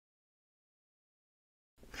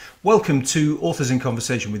Welcome to Authors in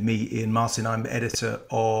Conversation with me, Iain Martin. I'm editor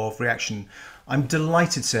of Reaction. I'm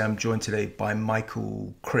delighted to say I'm joined today by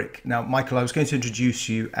Michael Crick. Now, Michael, I was going to introduce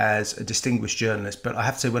you as a distinguished journalist, but I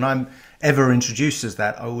have to say when I'm ever introduced as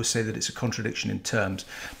that, I always say that it's a contradiction in terms.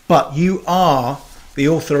 But you are the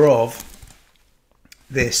author of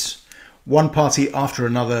this, One Party After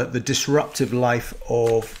Another, The Disruptive Life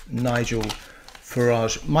of Nigel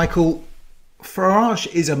Farage. Michael, Farage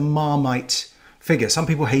is a Marmite figure. Some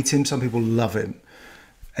people hate him, some people love him,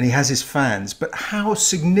 and he has his fans. But how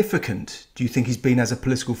significant do you think he's been as a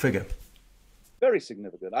political figure? Very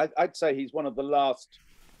significant. I'd say he's one of the last,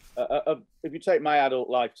 if you take my adult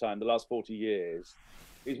lifetime, the last 40 years,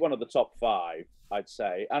 he's one of the top five, I'd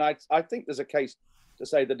say. And I think there's a case to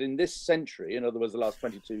say that in this century, in other words, the last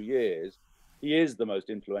 22 years, he is the most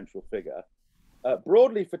influential figure.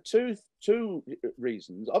 Broadly for two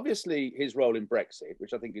reasons. Obviously, his role in Brexit,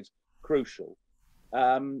 which I think is crucial.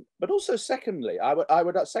 But also, secondly, I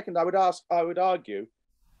would argue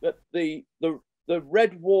that the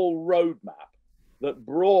Red Wall roadmap that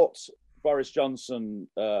brought Boris Johnson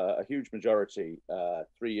a huge majority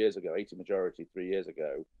 3 years ago, 80 majority 3 years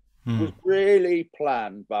ago, was really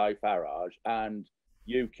planned by Farage and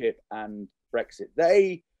UKIP and Brexit.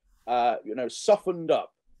 They, softened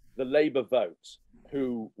up the Labour vote,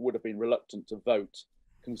 who would have been reluctant to vote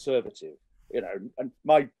Conservative. And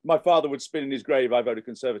my father would spin in his grave, I voted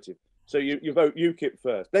Conservative. So you vote UKIP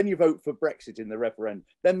first, then you vote for Brexit in the referendum,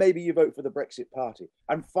 then maybe you vote for the Brexit Party.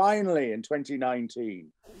 And finally, in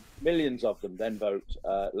 2019, millions of them then vote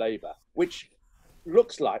Labour, which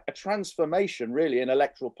looks like a transformation really in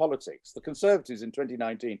electoral politics. The Conservatives in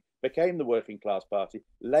 2019 became the working class party,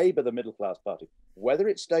 Labour the middle class party. Whether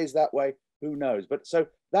it stays that way, who knows? But so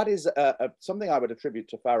that is something I would attribute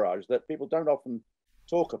to Farage that people don't often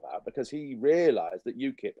talk about, because he realised that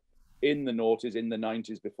UKIP in the noughties, in the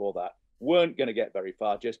 90s before that, weren't going to get very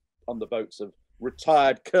far just on the votes of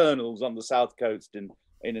retired colonels on the south coast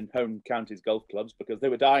in home counties golf clubs, because they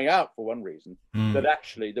were dying out for one reason. That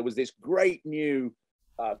actually there was this great new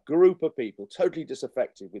group of people totally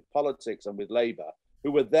disaffected with politics and with Labour,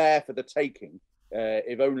 who were there for the taking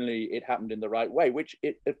if only it happened in the right way, which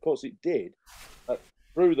of course it did,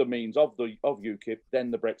 through the means of UKIP,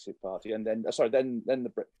 then the Brexit Party, and then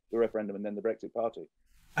the referendum, and then the Brexit Party.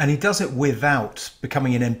 And he does it without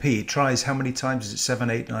becoming an MP. He tries, how many times is it? 7,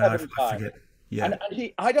 8, 9? I forget. Yeah. And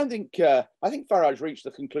I think Farage reached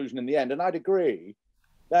the conclusion in the end, and I'd agree,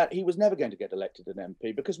 that he was never going to get elected an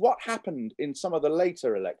MP, because what happened in some of the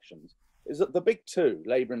later elections is that the big two,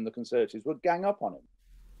 Labour and the Conservatives, would gang up on him.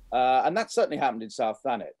 And that certainly happened in South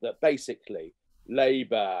Thanet, that basically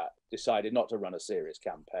Labour decided not to run a serious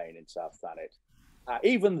campaign in South Thanet,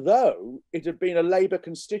 even though it had been a Labour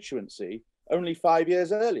constituency only 5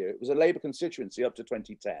 years earlier. It was a Labour constituency up to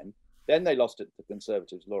 2010. Then they lost it to the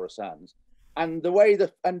Conservatives, Laura Sands. And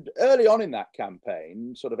and early on in that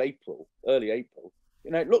campaign, sort of early April,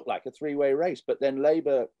 it looked like a three-way race. But then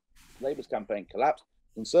Labour's campaign collapsed.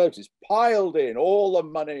 Conservatives piled in all the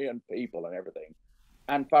money and people and everything,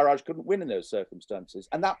 and Farage couldn't win in those circumstances.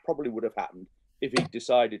 And that probably would have happened if he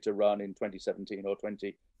decided to run in 2017 or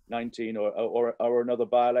 2019 or another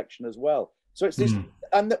by-election as well. So it's this,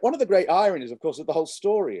 and one of the great ironies, of course, of the whole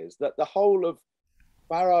story is that the whole of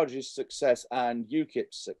Farage's success and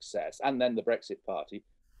UKIP's success, and then the Brexit Party,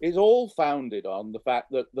 is all founded on the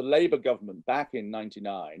fact that the Labour government back in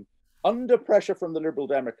 '99, under pressure from the Liberal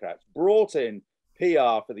Democrats, brought in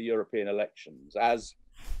PR for the European elections, as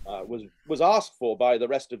was asked for by the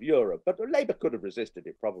rest of Europe. But Labour could have resisted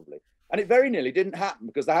it probably, and it very nearly didn't happen,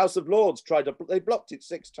 because the House of Lords they blocked it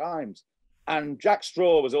 6 times. And Jack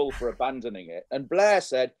Straw was all for abandoning it. And Blair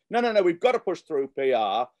said, no, we've got to push through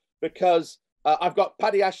PR, because I've got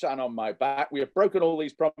Paddy Ashton on my back. We have broken all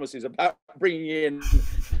these promises about bringing in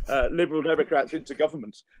Liberal Democrats into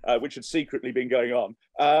government, which had secretly been going on.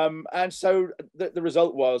 And so the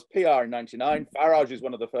result was PR in '99. Farage is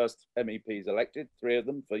one of the first MEPs elected, 3 of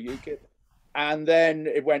them for UKIP. And then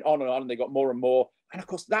it went on, and they got more and more. And of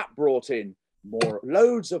course, that brought in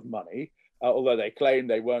loads of money. Although they claimed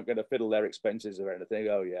they weren't going to fiddle their expenses or anything.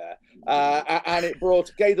 Oh, yeah. And it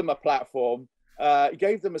gave them a platform,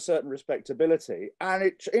 gave them a certain respectability, and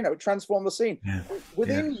it transformed the scene. Yeah.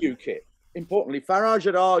 Within UKIP, importantly, Farage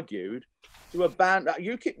had argued to abandon.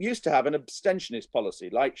 UKIP used to have an abstentionist policy,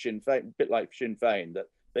 like Sinn Féin, a bit like Sinn Féin, that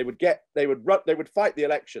they would fight the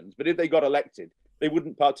elections, but if they got elected, they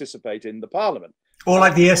wouldn't participate in the parliament. Or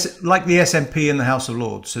like the SNP in the House of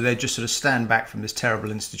Lords, so they just sort of stand back from this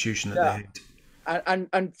terrible institution that they hate.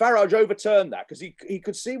 And Farage overturned that, because he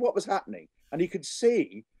could see what was happening, and he could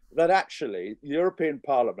see that actually the European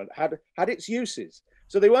Parliament had its uses.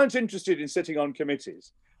 So they weren't interested in sitting on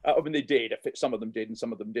committees. I mean, they did. Some of them did, and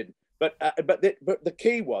some of them didn't. But the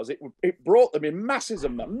key was it brought them in masses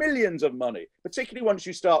of money, millions of money, particularly once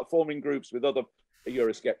you start forming groups with other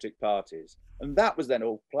Eurosceptic parties, and that was then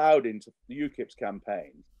all ploughed into the UKIP's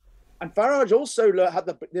campaigns. And Farage also had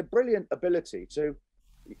the brilliant ability to,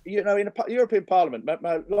 in a European Parliament,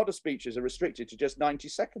 a lot of speeches are restricted to just 90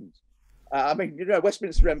 seconds. I mean,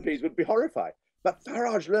 Westminster MPs would be horrified, but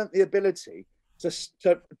Farage learnt the ability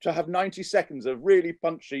to have 90 seconds of really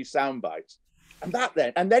punchy sound bites.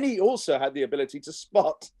 And then he also had the ability to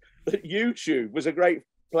spot that YouTube was a great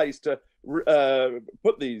place to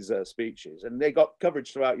put these speeches, and they got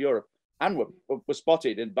coverage throughout Europe and were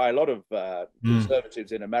spotted by a lot of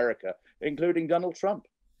conservatives in America, including Donald Trump.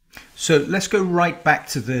 So let's go right back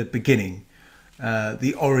to the beginning,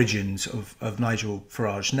 the origins of Nigel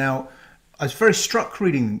Farage. Now, I was very struck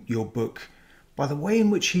reading your book by the way in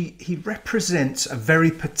which he represents a very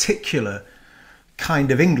particular kind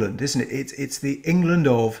of England, isn't it? It's the England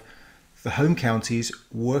of the home counties,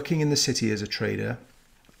 working in the city as a trader,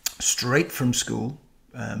 straight from school,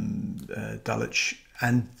 Dulwich,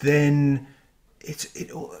 and then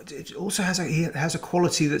it also has a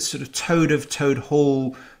quality that's sort of Toad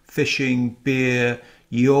Hall, fishing, beer,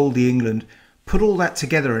 ye olde England. Put all that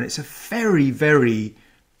together, and it's a very, very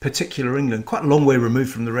particular England, quite a long way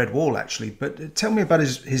removed from the Red Wall, actually. But tell me about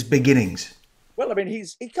his beginnings. Well, I mean,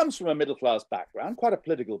 he comes from a middle-class background, quite a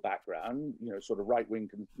political background, sort of right-wing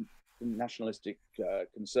nationalistic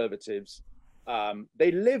conservatives.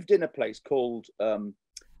 They lived in a place called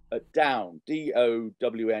Down,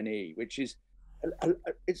 D-O-W-N-E, which is,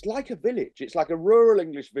 it's like a village. It's like a rural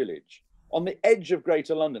English village on the edge of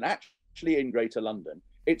Greater London, actually in Greater London.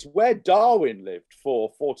 It's where Darwin lived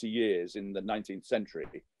for 40 years in the 19th century.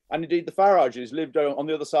 And indeed, the Farages lived on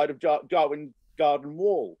the other side of Darwin Garden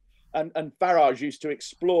Wall. And Farage used to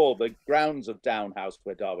explore the grounds of Down House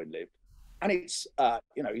where Darwin lived. And it's,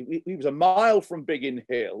 he was a mile from Biggin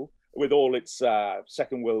Hill with all its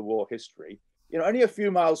Second World War history, only a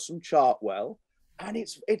few miles from Chartwell. And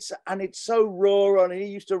it's so rural, and he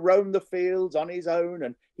used to roam the fields on his own,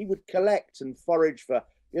 and he would collect and forage for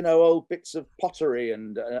old bits of pottery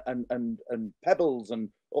and pebbles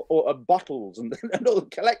or bottles and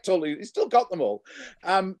collect all these. He still got them all,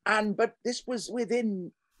 but this was within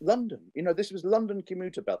London. This was London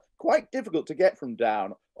commuter belt. Quite difficult to get from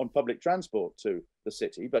Down on public transport to the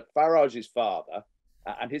city. But Farage's father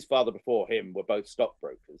and his father before him were both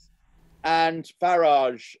stockbrokers, and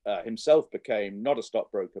Farage himself became not a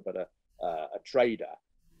stockbroker but a trader.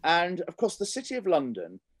 And of course, the City of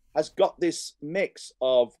London has got this mix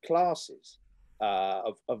of classes,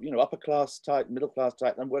 of upper class type, middle class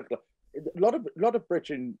type, and working class. A lot of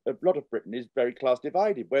Britain is very class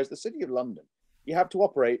divided, whereas the City of London, you have to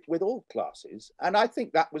operate with all classes, and I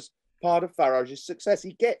think that was part of Farage's success.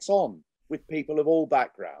 He gets on with people of all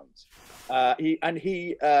backgrounds, and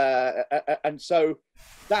so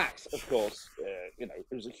that, of course, it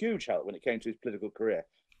was a huge help when it came to his political career.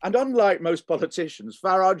 And unlike most politicians,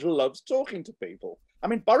 Farage loves talking to people. I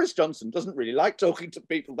mean, Boris Johnson doesn't really like talking to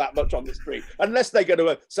people that much on the street, unless they're going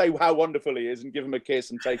to say how wonderful he is and give him a kiss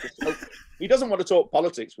and take a selfie. He doesn't want to talk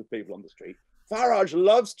politics with people on the street. Farage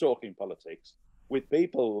loves talking politics with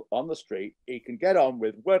people on the street. He can get on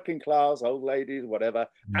with working class, old ladies, whatever,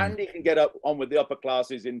 and he can get on with the upper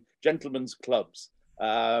classes in gentlemen's clubs.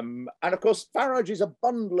 And of course, Farage is a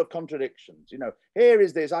bundle of contradictions. Here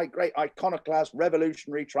is this great iconoclast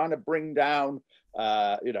revolutionary trying to bring down,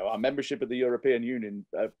 our membership of the European Union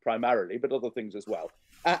primarily, but other things as well.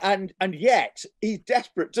 And yet he's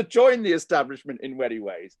desperate to join the establishment in many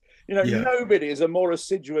ways. Nobody is a more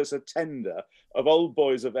assiduous attender of old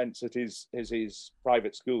boys' events at his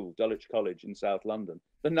private school, Dulwich College in South London,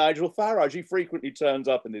 than Nigel Farage. He frequently turns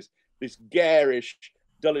up in this garish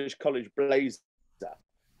Dulwich College blazer.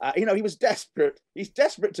 He was desperate. He's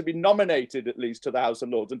desperate to be nominated, at least, to the House of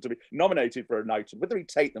Lords and to be nominated for a knighthood. Whether he'd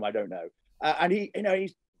take them, I don't know. And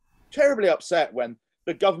he's terribly upset when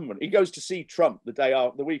the government. He goes to see Trump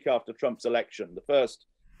the week after Trump's election, the first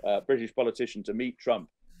British politician to meet Trump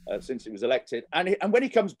since he was elected. And when he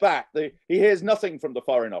comes back, he hears nothing from the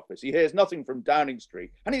Foreign Office. He hears nothing from Downing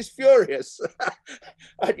Street, and he's furious.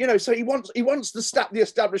 So he wants the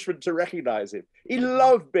establishment to recognise him. He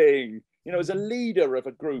loved being, as a leader of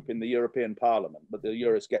a group in the European Parliament, but the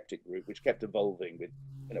Eurosceptic group, which kept evolving with,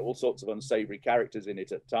 all sorts of unsavoury characters in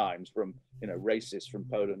it at times, from, racists from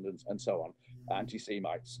Poland and so on,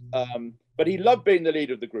 anti-Semites. But he loved being the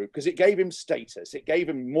leader of the group because it gave him status, it gave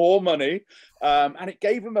him more money, and it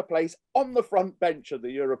gave him a place on the front bench of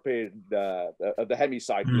the European, of the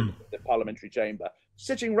hemicycle, the parliamentary chamber,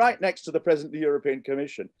 sitting right next to the President of the European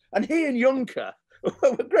Commission. And he and Juncker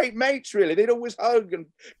were great mates, really. They'd always hug and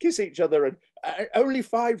kiss each other. And only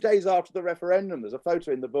 5 days after the referendum, there's a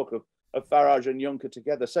photo in the book of Farage and Juncker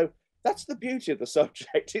together. So that's the beauty of the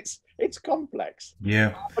subject. It's complex.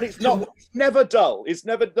 Yeah. But it's not, it's never dull. There's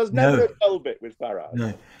never a dull bit with Farage.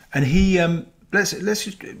 No. And he,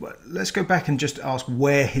 let's go back and just ask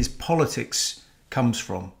where his politics comes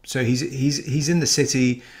from. So he's in the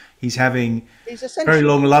city. He's having very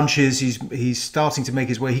long lunches. He's starting to make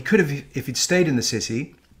his way. He could have, if he'd stayed in the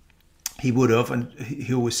city, he would have. And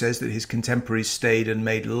he always says that his contemporaries stayed and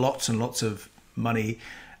made lots and lots of money.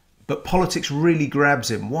 But politics really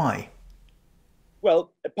grabs him. Why?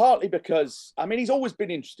 Well, partly because, I mean, he's always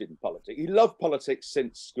been interested in politics. He loved politics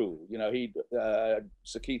since school. You know,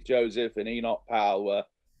 Sir Keith Joseph and Enoch Powell were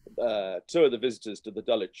two of the visitors to the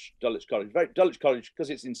Dulwich College. Dulwich College,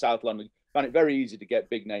 because it's in South London, found it very easy to get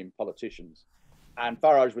big name politicians. And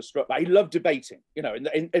Farage was struck by, he loved debating. You know,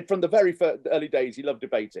 from the very early days, he loved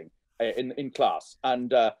debating in class.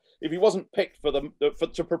 And if he wasn't picked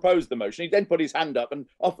to propose the motion, he'd then put his hand up and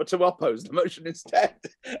offer to oppose the motion instead.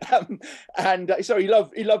 So he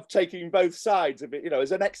loved taking both sides of it, you know,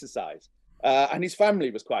 as an exercise. And his family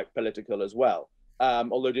was quite political as well,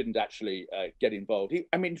 although didn't actually get involved.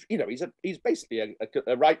 He's basically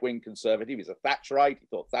a right-wing conservative. He's a Thatcherite. He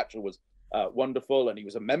thought Thatcher was wonderful, and he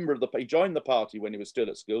was a member of he joined the party when he was still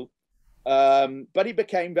at school. But he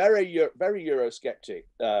became very Eurosceptic,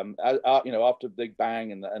 after the Big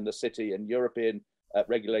Bang and the city and European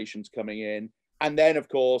regulations coming in. And then, of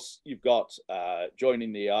course, you've got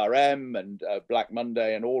joining the RM and Black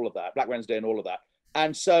Monday and all of that, Black Wednesday and all of that.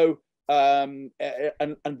 And so, and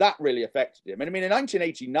that really affected him. And I mean, in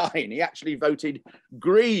 1989, he actually voted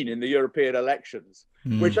Green in the European elections,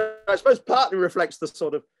 which I suppose partly reflects the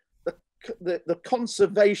sort of the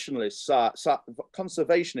conservationist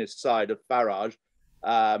side of Farage,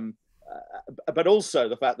 but also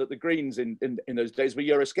the fact that the Greens in those days were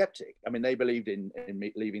Eurosceptic. I mean, they believed in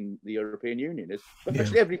leaving the European Union. But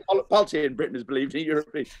virtually every party in Britain has believed in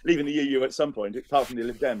leaving the EU at some point, apart from the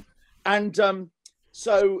Lib Dem. And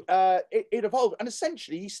so it evolved. And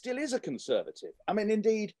essentially, he still is a conservative. I mean,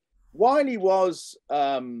 indeed, while he was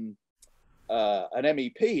an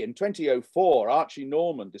MEP in 2004, Archie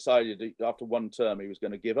Norman decided after one term he was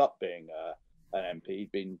going to give up being an MP.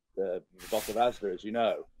 He'd been the boss of ASDA, as you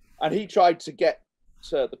know, and he tried to get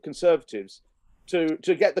the Conservatives to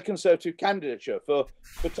get the Conservative candidature for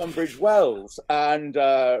Tunbridge Wells, and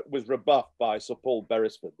was rebuffed by Sir Paul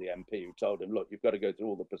Beresford, the MP, who told him, "Look, you've got to go through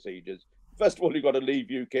all the procedures. First of all, you've got to leave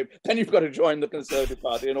UKIP, then you've got to join the Conservative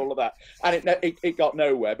Party, and all of that." And it got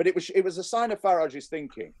nowhere. But it was a sign of Farage's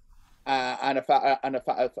thinking. And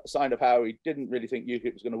a sign of how he didn't really think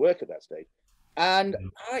UKIP was going to work at that stage. And,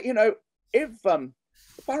 if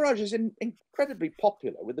Farage is incredibly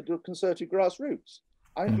popular with the Conservative grassroots.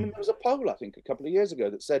 I mean, there was a poll, I think, a couple of years ago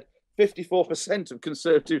that said 54% of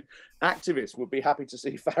Conservative activists would be happy to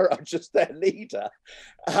see Farage as their leader.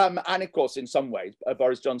 And, of course, in some ways,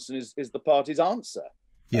 Boris Johnson is the party's answer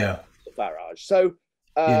to Farage. So,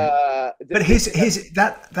 but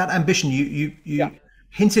that ambition, you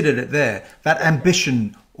hinted at it there, that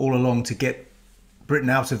ambition all along to get Britain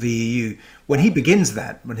out of the EU. When he begins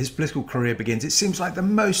when his political career begins, it seems like the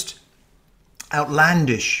most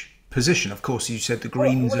outlandish position. Of course, you said the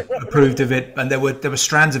Greens approved of it, and there were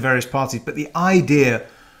strands of various parties, but the idea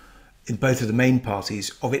in both of the main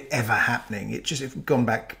parties of it ever happening, if we'd gone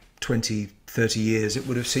back 20, 30 years, it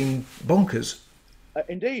would have seemed bonkers.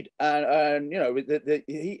 Indeed. And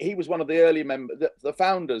he was one of the early members, the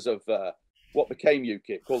founders of what became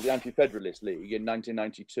UKIP, called the Anti-Federalist League in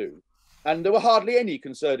 1992. And there were hardly any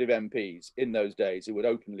Conservative MPs in those days who would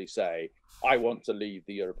openly say, "I want to leave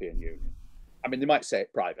the European Union." I mean, they might say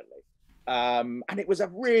it privately. And it was a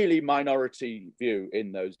really minority view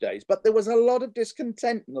in those days. But there was a lot of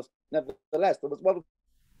discontent, nevertheless. There was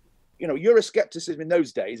Euroscepticism in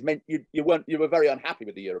those days meant you were very unhappy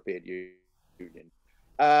with the European Union.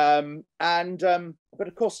 But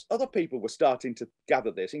of course, other people were starting to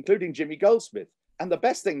gather this, including Jimmy Goldsmith. And the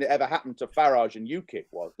best thing that ever happened to Farage and UKIP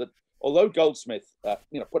was that although Goldsmith,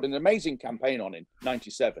 put an amazing campaign on in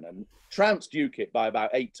 '97 and trounced UKIP by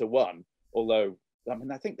about 8-1, although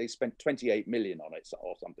I think they spent 28 million on it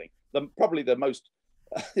or something. Probably the most,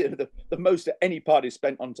 the most any party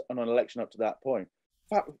spent on an election up to that point.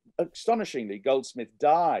 But astonishingly, Goldsmith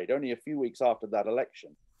died only a few weeks after that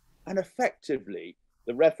election, and effectively,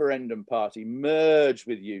 the referendum party merged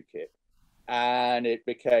with UKIP, and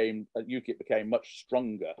UKIP became much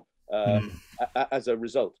stronger as a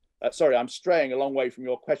result. sorry, I'm straying a long way from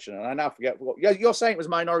your question, and I now forget what you're saying. It was a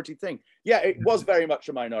minority thing. Yeah, it was very much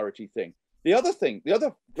a minority thing. The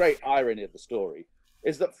other great irony of the story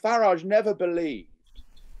is that Farage never believed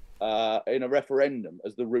in a referendum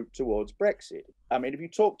as the route towards Brexit. I mean, if you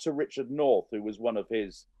talk to Richard North, who was one of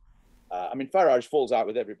his, Farage falls out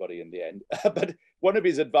with everybody in the end, but one of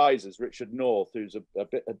his advisors, Richard North, who's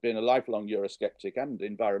had been a lifelong Eurosceptic and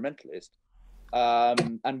environmentalist,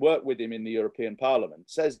 and worked with him in the European Parliament,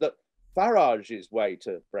 says that Farage's way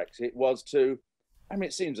to Brexit was to,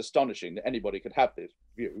 it seems astonishing that anybody could have this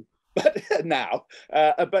view, but now,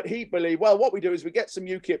 but he believed, well, what we do is we get some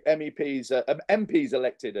UKIP MPs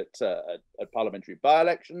elected at parliamentary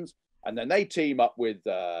by-elections, and then they team up with,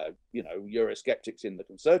 Eurosceptics in the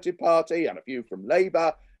Conservative Party and a few from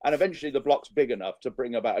Labour, and eventually the block's big enough to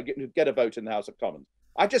bring about get a vote in the House of Commons.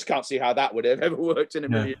 I just can't see how that would have ever worked in a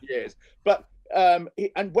million years. But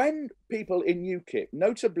and when people in UKIP,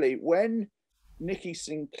 notably when Nikki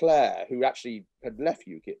Sinclair, who actually had left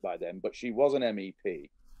UKIP by then, but she was an MEP,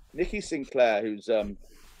 Nikki Sinclair, who's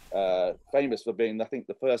famous for being, I think,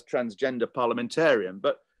 the first transgender parliamentarian,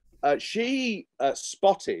 but she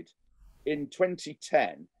spotted in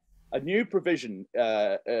 2010 a new provision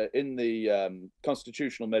in the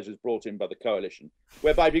constitutional measures brought in by the coalition,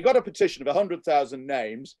 whereby if you got a petition of 100,000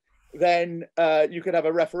 names, then you could have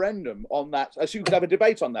a referendum on that. So you could have a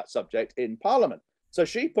debate on that subject in Parliament. So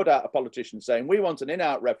she put out a politician saying, we want an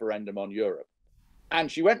in-out referendum on Europe. And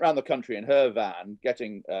she went around the country in her van,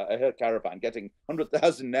 her caravan, getting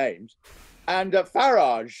 100,000 names. And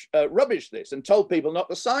Farage rubbished this and told people not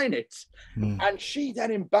to sign it. And she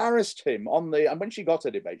then embarrassed him and when she got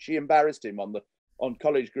a debate, she embarrassed him on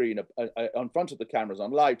College Green, on front of the cameras,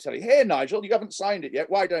 on live telly. Here, Nigel, you haven't signed it yet.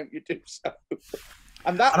 Why don't you do so?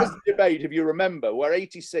 And that was the debate, if you remember, where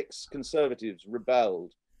 86 Conservatives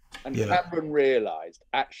rebelled. And Cameron realised,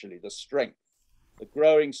 actually, the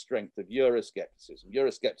growing strength of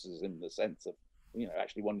Euroscepticism in the sense of,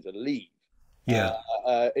 actually wanting to leave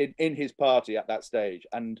in his party at that stage.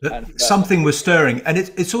 And something was stirring. And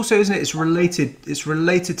it's also, isn't it, it's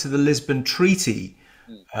related to the Lisbon Treaty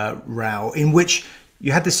row, in which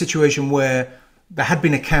you had this situation where there had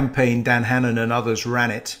been a campaign, Dan Hannan and others ran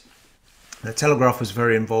it. The Telegraph was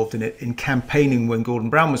very involved in it, in campaigning when Gordon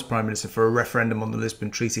Brown was Prime Minister for a referendum on the Lisbon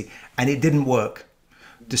Treaty, and it didn't work.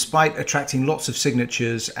 Despite attracting lots of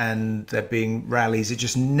signatures and there being rallies, it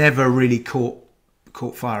just never really caught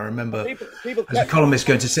fire. I remember people as a columnist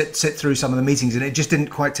going to sit through some of the meetings, and it just didn't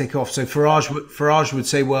quite take off. So Farage would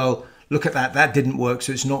say, "Well, look at that didn't work.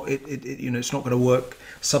 So it's not it's not going to work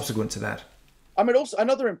subsequent to that." I mean, also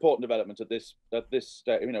another important development at this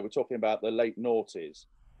we're talking about the late noughties.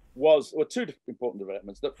 Were two important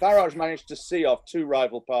developments that Farage managed to see off two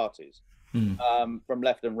rival parties from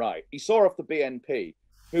left and right. He saw off the BNP,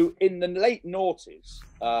 who in the late noughties,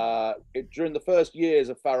 during the first years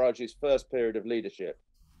of Farage's first period of leadership,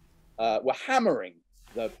 were hammering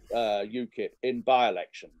the UKIP in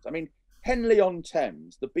by-elections. I mean,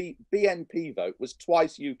 Henley-on-Thames, the BNP vote was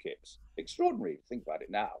twice UKIP's. Extraordinary to think about it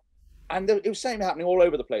now. And it was same happening all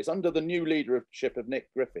over the place under the new leadership of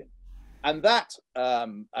Nick Griffin. And that,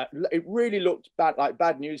 it really looked like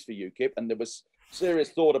bad news for UKIP. And there was serious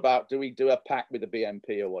thought about, do we do a pact with the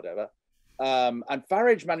BNP or whatever? And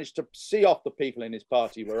Farage managed to see off the people in his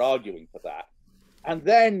party who were arguing for that. And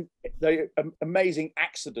then the amazing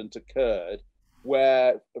accident occurred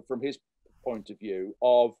where, from his point of view,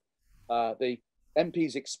 of the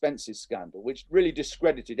MP's expenses scandal, which really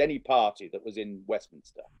discredited any party that was in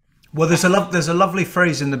Westminster. Well, there's a lovely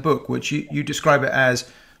phrase in the book, which you describe it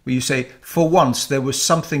as, where you say, for once, there was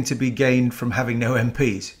something to be gained from having no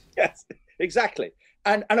MPs. Yes, exactly.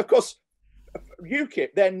 And of course,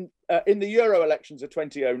 UKIP then, in the Euro elections of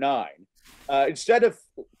 2009, instead of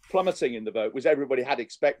plummeting in the vote, which everybody had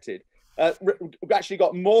expected, actually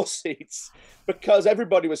got more seats because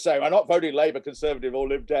everybody was saying, I'm not voting Labour, Conservative or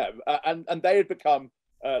Lib Dem. And they had become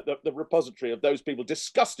the repository of those people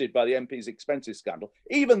disgusted by the MP's expenses scandal,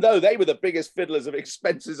 even though they were the biggest fiddlers of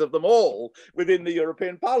expenses of them all within the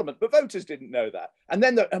European Parliament. But voters didn't know that. And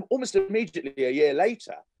then almost immediately, a year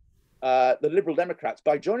later, the Liberal Democrats,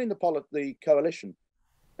 by joining the coalition,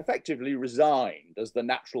 effectively resigned as the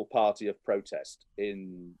natural party of protest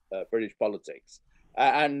in British politics.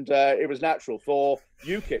 And it was natural for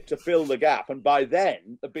UKIP to fill the gap. And by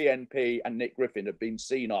then, the BNP and Nick Griffin had been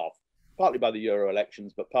seen off, partly by the Euro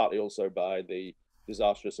elections, but partly also by the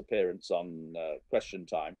disastrous appearance on Question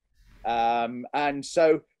Time. And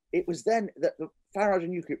so it was then that Farage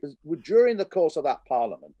and UKIP were during the course of that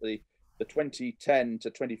Parliament, the 2010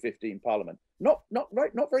 to 2015 Parliament, not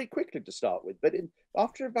very quickly to start with, but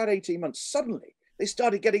after about 18 months, suddenly they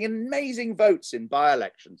started getting amazing votes in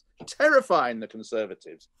by-elections, terrifying the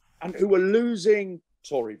Conservatives, and who were losing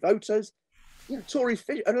Tory voters. You know, Tory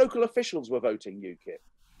local officials were voting UKIP.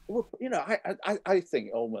 You know, I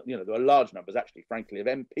think, you know, there were large numbers, actually, frankly, of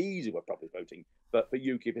MPs who were probably voting for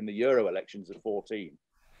UKIP in the Euro elections of 14,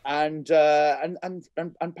 and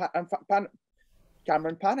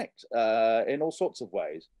Cameron panicked in all sorts of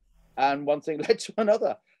ways, and one thing led to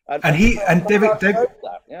another.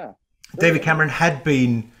 David Cameron had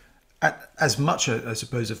been, as much, I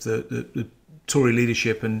suppose, of the Tory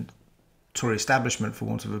leadership and Tory establishment, for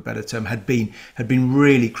want of a better term, had been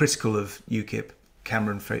really critical of UKIP.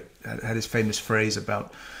 Cameron had his famous phrase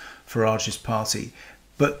about Farage's party,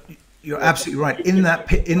 but you're absolutely right. In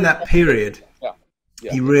that period,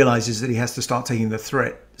 he realizes that he has to start taking the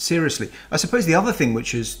threat seriously. I suppose the other thing,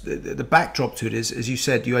 which is the backdrop to it, is, as you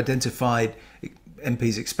said, you identified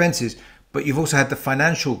MP's expenses, but you've also had the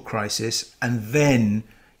financial crisis, and then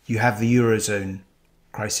you have the Eurozone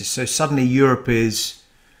crisis. So suddenly Europe is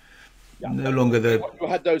no longer the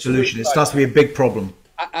solution. It starts to be a big problem.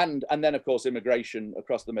 And then, of course, immigration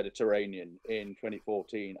across the Mediterranean in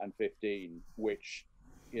 2014 and 15, which,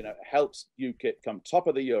 you know, helps UKIP come top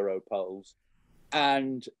of the Euro polls.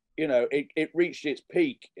 And, you know, it reached its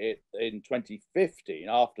peak in 2015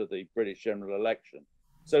 after the British general election.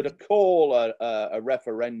 So to call a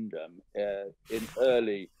referendum in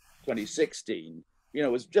early 2016, you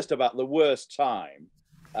know, was just about the worst time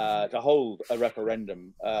to hold a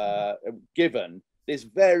referendum, given this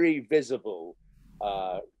very visible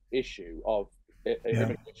issue of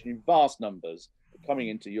immigration in vast numbers coming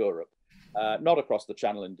into Europe, not across the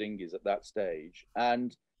Channel in dinghies at that stage.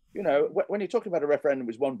 And, you know, when you're talking about a referendum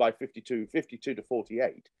was won by 52 to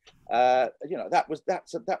 48, you know,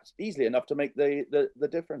 that's easily enough to make the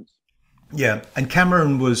difference. Yeah, and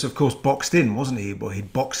Cameron was, of course, boxed in, wasn't he? Well, he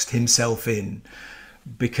boxed himself in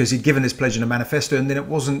because he'd given this pledge in a manifesto, and then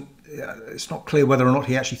it's not clear whether or not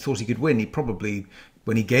he actually thought he could win. He probably,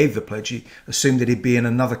 when he gave the pledge, he assumed that he'd be in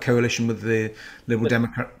another coalition with the Liberal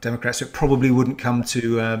Democrats, so it probably wouldn't come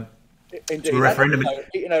to a referendum.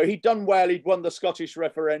 You know, he'd done well. He'd won the Scottish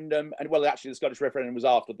referendum, and well, actually, the Scottish referendum was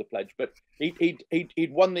after the pledge. But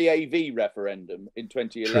he'd won the AV referendum in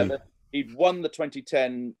 2011. True. He'd won the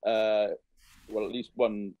 2010. Well, at least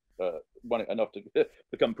won it enough to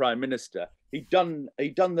become prime minister. He'd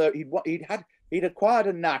acquired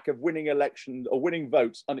a knack of winning elections or winning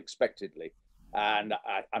votes unexpectedly, and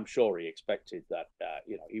I'm sure he expected that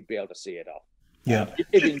you know, he'd be able to see it off. Yeah,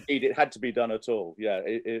 if indeed it had to be done at all.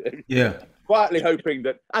 Yeah. Quietly hoping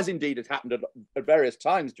that, as indeed it happened at various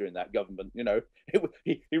times during that government, you know,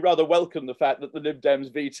 he rather welcomed the fact that the Lib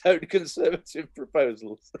Dems vetoed Conservative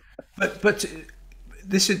proposals. But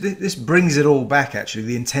this brings it all back. Actually,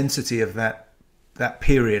 the intensity of that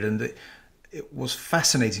period, and it was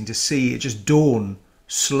fascinating to see it just dawn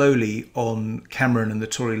slowly on Cameron and the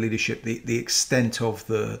Tory leadership the extent of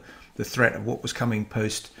the threat of what was coming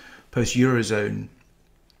post Eurozone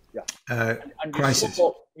crisis.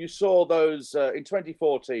 You saw those in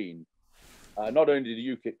 2014. Not only did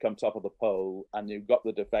UKIP come top of the poll, and you've got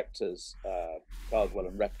the defectors, Carswell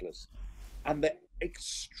and Reckless, and the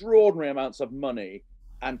extraordinary amounts of money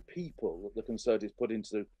and people that the Conservatives put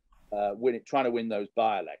into trying to win those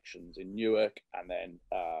by-elections in Newark, and then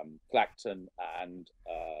Clacton and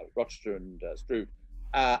Rochester and Stroud.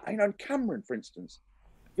 You know, and Cameron, for instance,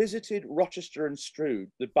 visited Rochester and Stroud,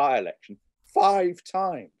 the by-election, 5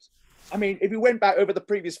 times. I mean, if you went back over the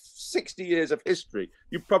previous 60 years of history,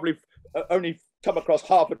 you'd probably only come across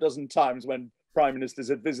half a dozen times when prime ministers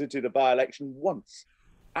had visited a by-election once.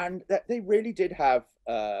 And that they really did have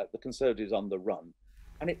the Conservatives on the run.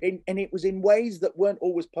 And it was in ways that weren't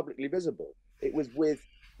always publicly visible. It was with,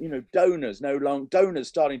 you know, donors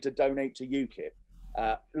starting to donate to UKIP,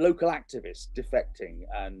 local activists defecting,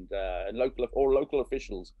 and local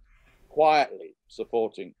officials quietly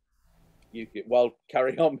supporting UKIP while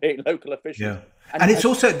carrying on being local officials. Yeah, and it's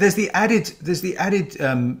also there's the added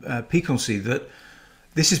piquancy that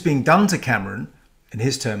this is being done to Cameron, in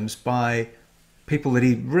his terms, by people that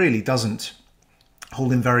he really doesn't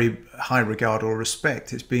hold in very high regard or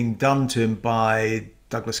respect. It's being done to him by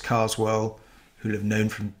Douglas Carswell, who'll have known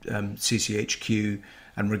from CCHQ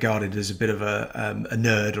and regarded as a bit of a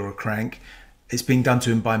nerd or a crank. It's being done to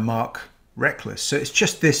him by Mark Reckless. So it's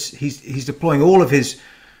just this, he's deploying all of his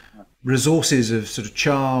resources of sort of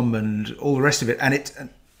charm and all the rest of it,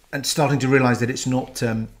 and starting to realise that it's not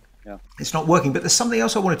working. But there's something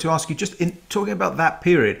else I wanted to ask you, just in talking about that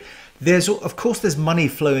period. There's money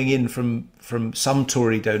flowing in from some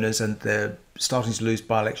Tory donors, and they're starting to lose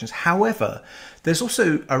by-elections. However, there's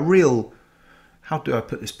also a real, how do I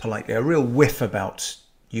put this politely, a real whiff about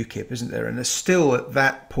UKIP, isn't there? And there's still at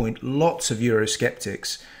that point lots of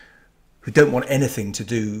Eurosceptics who don't want anything to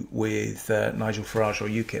do with Nigel Farage or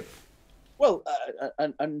UKIP. Well,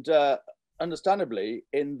 understandably,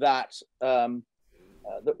 in that, well,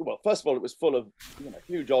 first of all, it was full of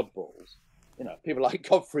huge oddballs. People like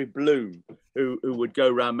Godfrey Bloom, who would go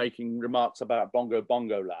around making remarks about Bongo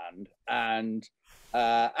Land, and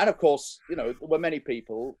of course, there were many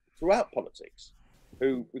people throughout politics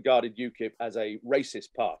who regarded UKIP as a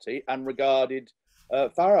racist party and regarded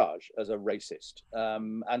Farage as a racist,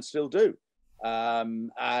 and still do.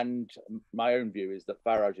 And my own view is that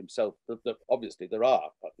Farage himself, that obviously there are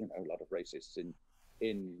a lot of racists in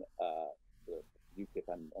the UKIP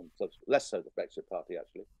and less so the Brexit Party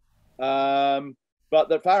actually, but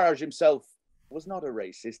that Farage himself was not a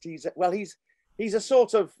racist. He's a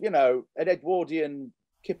sort of an Edwardian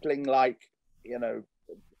Kipling-like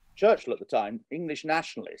Churchill at the time, English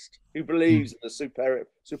nationalist who believes in the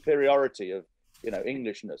superiority of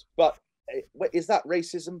Englishness. But is that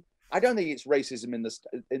racism? I don't think it's racism in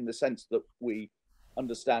the sense that we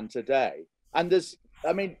understand today. And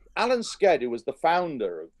Alan Sked, who was the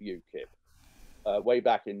founder of UKIP way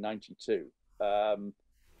back in '92,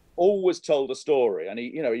 always told a story, and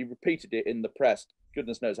he repeated it in the press,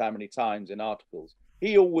 goodness knows how many times in articles.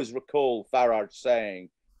 He always recalled Farage saying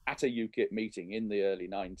at a UKIP meeting in the early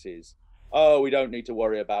 '90s, "Oh, we don't need to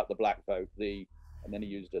worry about the black vote." And then he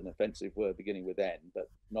used an offensive word beginning with N, but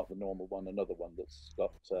not the normal one, another one that's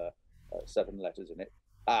got 7 letters in it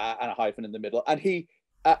and a hyphen in the middle. And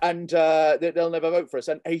they'll never vote for us.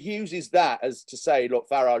 And he uses that as to say, look,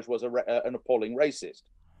 Farage was an appalling racist.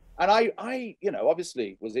 And I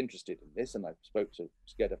obviously was interested in this, and I spoke to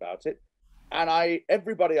Sked about it. And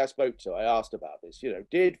everybody I spoke to, I asked about this.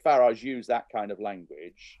 Did Farage use that kind of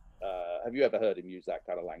language? Have you ever heard him use that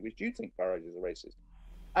kind of language? Do you think Farage is a racist?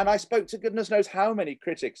 And I spoke to goodness knows how many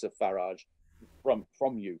critics of Farage from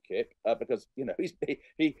UKIP, because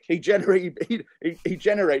he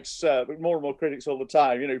generates more and more critics all the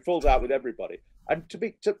time. He falls out with everybody. And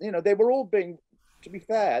they were all being, to be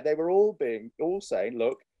fair, they were all saying,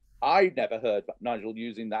 look, I never heard Nigel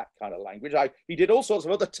using that kind of language. He did all sorts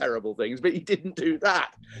of other terrible things, but he didn't do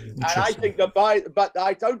that. And I think but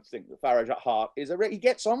I don't think that Farage at heart he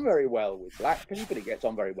gets on very well with black people, but he gets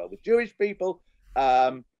on very well with Jewish people.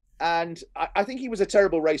 And I think he was a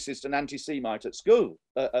terrible racist and anti-Semite at school,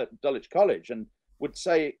 at Dulwich College, and would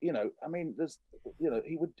say, he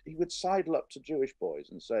would sidle up to Jewish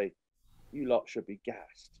boys and say, "You lot should be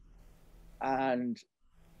gassed," and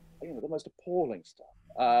the most appalling stuff.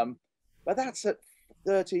 But that's at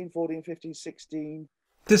 13, 14, 15, 16.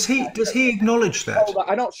 Does he acknowledge that?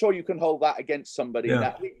 I'm not sure you can hold that against somebody.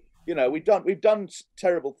 Yeah. We've done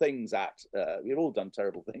terrible things we've all done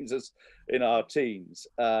terrible things in our teens.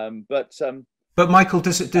 But Michael,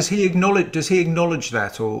 does he acknowledge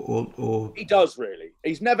that or he does really?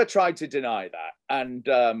 He's never tried to deny that. And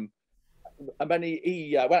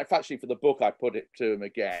he actually for the book I put it to him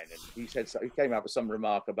again, and he said he came out with some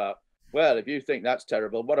remark about, well, if you think that's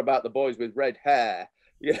terrible, what about the boys with red hair?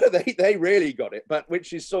 They really got it, but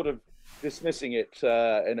which is sort of dismissing it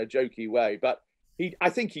in a jokey way. But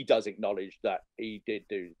I think he does acknowledge that he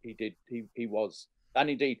was, and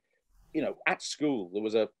indeed, at school there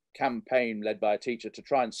was a campaign led by a teacher to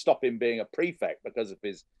try and stop him being a prefect because of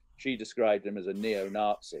she described him as a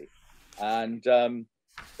neo-Nazi, and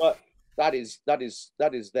but that is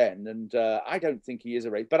then, and I don't think he is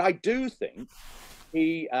a racist, but I do think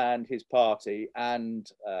he and his party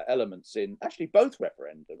and elements in actually both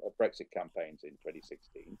referendum or Brexit campaigns in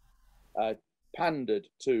 2016 pandered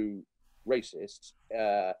to racists,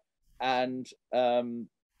 and I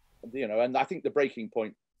think the breaking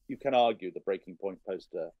point, you can argue the breaking point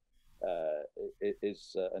poster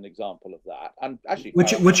is an example of that, and actually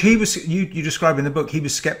which he was you describe in the book. He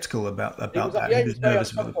was skeptical about that. He was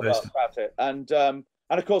nervous about it, and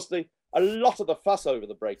of course a lot of the fuss over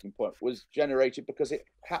the breaking point was generated because it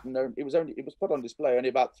happened. It was put on display only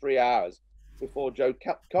about 3 hours before Joe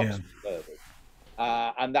Cox was murdered.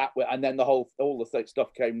 And then all the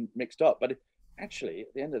stuff came mixed up. But actually,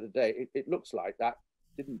 at the end of the day, it looks like that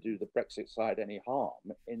didn't do the Brexit side any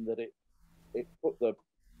harm, in that it put the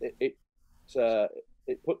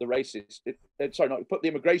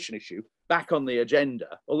immigration issue back on the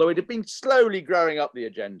agenda, although it had been slowly growing up the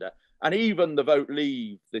agenda, and even the Vote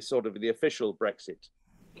Leave, the official Brexit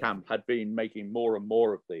camp, had been making more and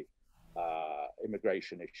more of the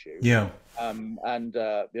immigration issue. Yeah.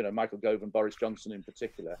 Michael Gove and Boris Johnson in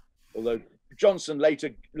particular, although Johnson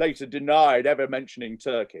later denied ever mentioning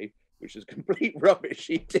Turkey. which is complete rubbish.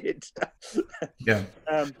 He did. Yeah.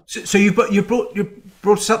 So you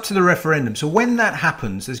brought us up to the referendum. So when that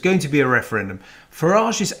happens, there's going to be a referendum.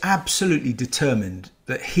 Farage is absolutely determined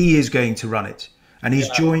that he is going to run it, and he's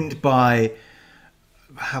joined by,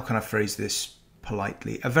 how can I phrase this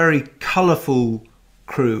politely, a very colourful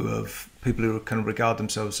crew of people who kind of regard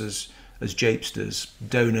themselves as japesters,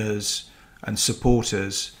 donors, and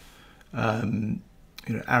supporters.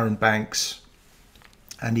 Aaron Banks,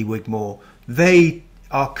 Andy Wigmore. They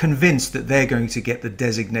are convinced that they're going to get the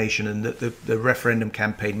designation, and that the referendum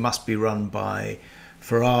campaign must be run by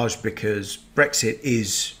Farage because Brexit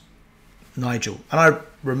is Nigel. And I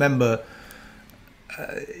remember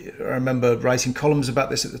writing columns about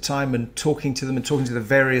this at the time and talking to them and talking to the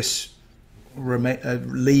various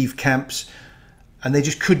Leave camps, and they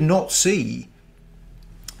just could not see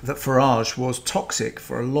that Farage was toxic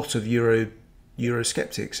for a lot of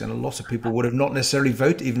Eurosceptics, and a lot of people would have not necessarily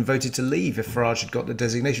voted to leave if Farage had got the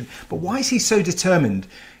designation. But why is he so determined?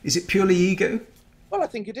 Is it purely ego? Well, I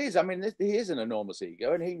think it is. I mean, he is an enormous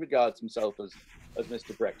ego, and he regards himself as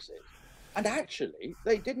Mr. Brexit. And actually,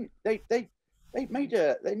 they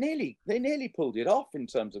nearly pulled it off in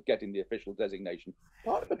terms of getting the official designation,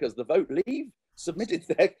 partly because the Vote Leave submitted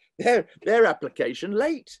their application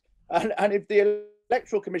late, and if the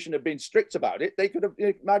Electoral Commission had been strict about it,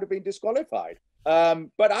 it might have been disqualified.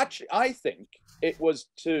 But actually, I think it was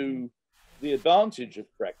to the advantage of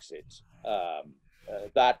Brexit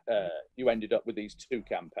that you ended up with these two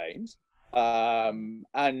campaigns, and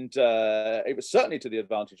it was certainly to the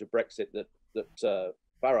advantage of Brexit that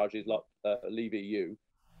Farage's Leave EU,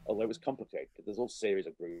 although it was complicated. There's all series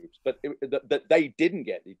of groups, but that they didn't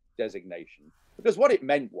get the designation, because what it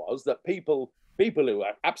meant was that people who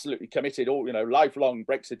are absolutely committed, or lifelong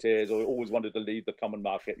Brexiteers, or always wanted to leave the common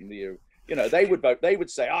market in the EU, they would vote. They would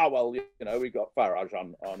say, we've got Farage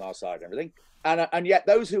on our side and everything, and yet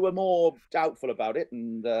those who were more doubtful about it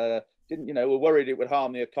and were worried it would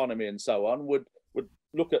harm the economy and so on would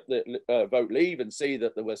look at the Vote Leave and see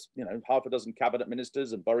that there was half a dozen cabinet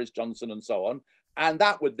ministers and Boris Johnson and so on, and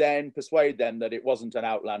that would then persuade them that it wasn't an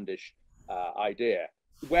outlandish idea.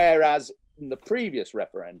 Whereas in the previous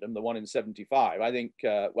referendum, the one in '75, I think,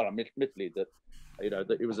 admittedly that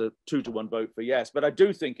it was a 2-to-1 vote for yes, but I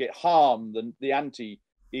do think it harmed the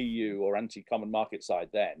anti-EU or anti-common market side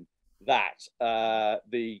then, that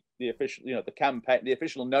the official, the campaign, the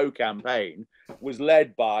official no campaign was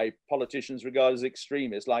led by politicians regarded as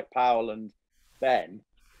extremists like Powell and Benn,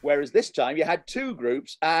 whereas this time you had two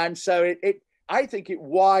groups, and so I think it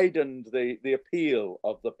widened the appeal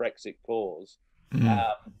of the Brexit cause.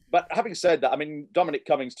 But having said that, I mean, Dominic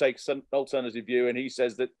Cummings takes an alternative view, and he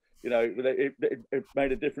says that it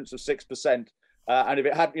made a difference of 6%. And if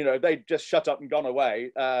it had, they'd just shut up and gone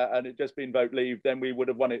away, and it just been Vote Leave, then we would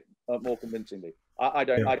have won it more convincingly. I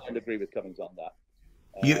don't agree with Cummings on that.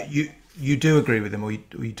 You do agree with him, or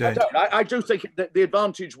you don't? I do think that the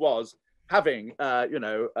advantage was having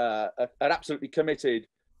an absolutely committed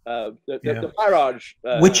the Farage,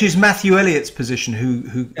 which is Matthew Elliott's position,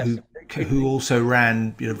 who also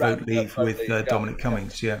ran Vote Leave with Dominic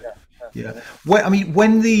Cummings. Yeah. Well, I mean,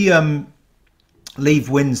 when the Leave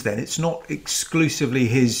wins, then it's not exclusively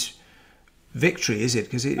his victory, is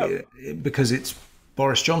it? Because it's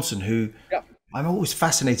Boris Johnson who. Yeah. I'm always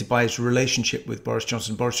fascinated by his relationship with Boris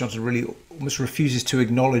Johnson. Boris Johnson really almost refuses to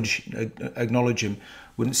acknowledge him,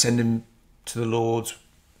 wouldn't send him to the Lords,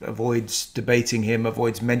 avoids debating him,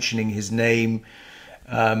 avoids mentioning his name,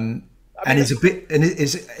 and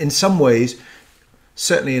is in some ways,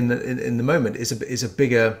 certainly in the moment, is a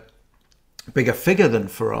bigger figure than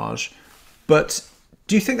Farage. But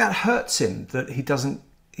do you think that hurts him, that he doesn't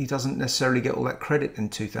necessarily get all that credit in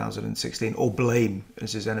 2016, or blame,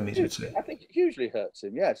 as his enemies would say? I think it hugely hurts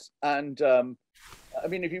him, yes. And I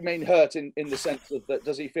mean, if you mean hurt in the sense of that,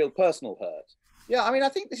 does he feel personal hurt? Yeah, I mean, I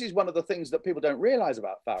think this is one of the things that people don't realise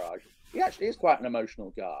about Farage. He actually is quite an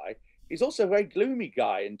emotional guy. He's also a very gloomy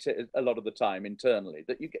guy a lot of the time internally.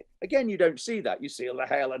 That you don't see that. You see all the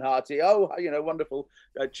hale and hearty, wonderful,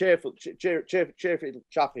 cheerful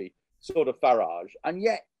chappy sort of Farage, and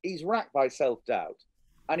yet he's racked by self-doubt.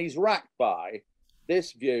 And he's racked by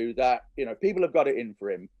this view that, people have got it in for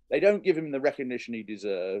him. They don't give him the recognition he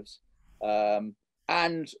deserves. And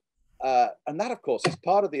that, of course, is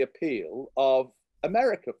part of the appeal of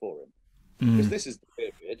America for him. Because this is the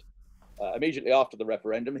period, immediately after the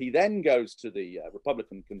referendum, he then goes to the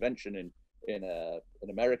Republican convention in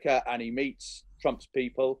America, and he meets Trump's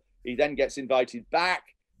people. He then gets invited back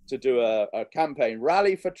to do a campaign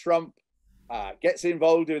rally for Trump. Gets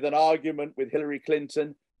involved with an argument with Hillary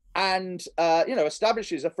Clinton, and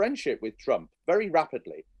establishes a friendship with Trump very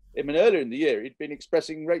rapidly. I mean, earlier in the year, he'd been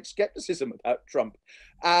expressing great skepticism about Trump.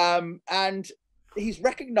 And he's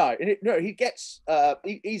recognized,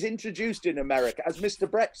 he's introduced in America as Mr.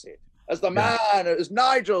 Brexit, as the man, as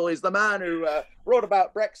Nigel is the man who brought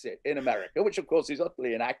about Brexit in America, which of course is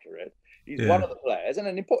utterly inaccurate. He's one of the players,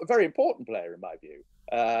 and very important player in my view,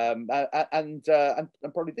 and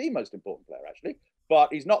probably the most important player actually.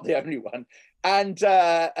 But he's not the only one, and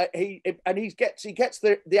he gets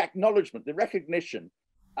the acknowledgement, the recognition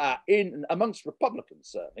in amongst Republicans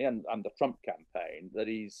certainly, and the Trump campaign, that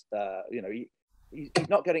he's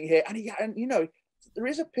not getting here, and there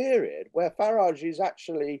is a period where Farage is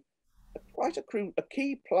actually quite a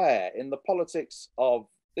key player in the politics of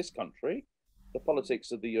this country, the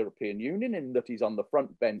politics of the European Union, in that he's on the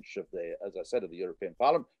front bench of as I said, of the European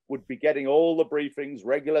Parliament, would be getting all the briefings,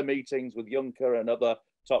 regular meetings with Juncker and other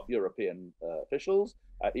top European officials,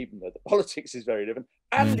 even though the politics is very different.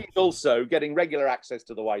 And he's also getting regular access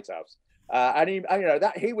to the White House. And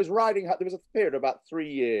he was riding. There was a period of about 3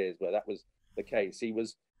 years where that was the case. He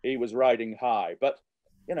was riding high. But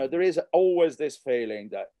there is always this feeling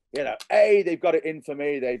that they've got it in for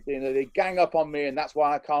me. They gang up on me, and that's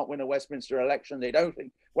why I can't win a Westminster election. They don't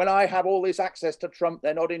think when I have all this access to Trump,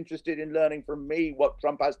 they're not interested in learning from me what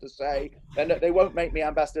Trump has to say. They won't make me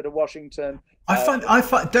ambassador to Washington. Michael,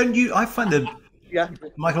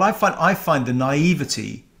 I find the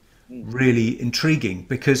naivety really intriguing,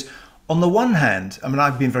 because on the one hand, I mean,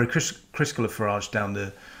 I've been very critical of Farage down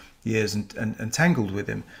the years and tangled with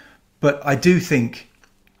him, but I do think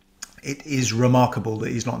it is remarkable that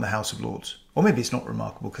he's not in the House of Lords. Or maybe it's not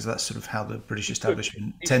remarkable because that's sort of how the British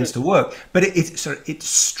establishment tends to work. But it's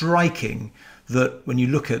striking that when you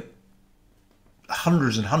look at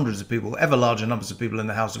hundreds and hundreds of people, ever larger numbers of people in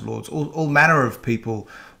the House of Lords, all manner of people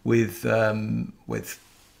with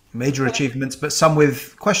major achievements, but some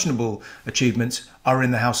with questionable achievements, are in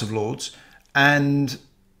the House of Lords. And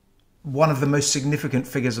one of the most significant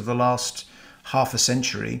figures of the last half a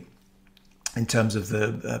century, in terms of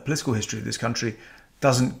the political history of this country,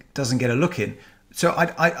 doesn't get a look in. So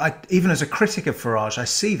I even as a critic of Farage, I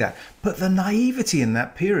see that. But the naivety in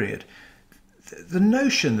that period, the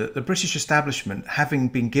notion that the British establishment, having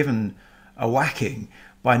been given a whacking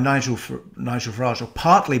by Nigel Farage, or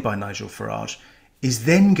partly by Nigel Farage, is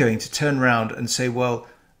then going to turn around and say, well,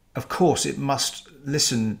 of course it must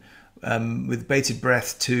listen with bated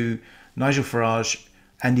breath to Nigel Farage,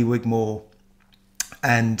 Andy Wigmore,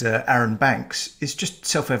 and Aaron Banks, is just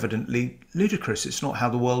self-evidently ludicrous. It's not how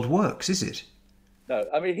the world works, is it? No,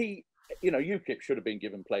 I mean, UKIP should have been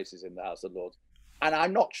given places in the House of Lords. And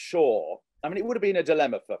I'm not sure. I mean, it would have been a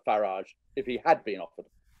dilemma for Farage if he had been offered.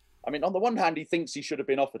 I mean, on the one hand, he thinks he should have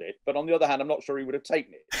been offered it, but on the other hand, I'm not sure he would have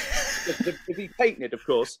taken it. If he'd taken it, of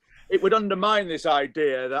course, it would undermine this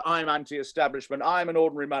idea that I'm anti-establishment, I'm an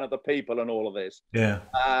ordinary man of the people and all of this. Yeah.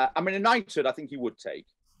 I mean, a knighthood, I think he would take.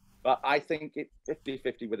 But I think it's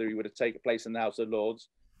 50-50 whether he would have taken a place in the House of Lords.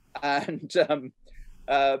 And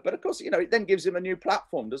but of course, it then gives him a new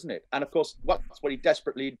platform, doesn't it? And of course, that's what he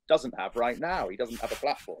desperately doesn't have right now. He doesn't have a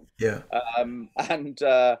platform. Yeah. But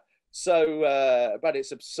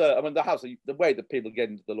it's absurd. I mean, the way that people get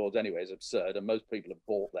into the Lords anyway is absurd, and most people have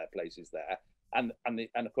bought their places there. And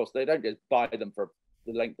of course, they don't just buy them for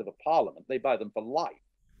the length of a parliament; they buy them for life.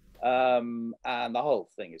 And the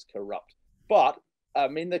whole thing is corrupt. But I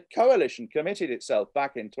mean, the coalition committed itself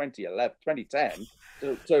back in 2010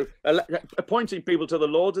 to appointing people to the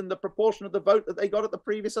Lords in the proportion of the vote that they got at the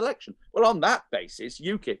previous election. Well, on that basis,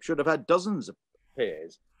 UKIP should have had dozens of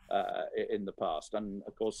peers in the past, and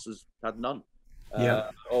of course has had none. One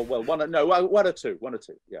or two.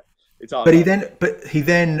 Yeah, it's hard. But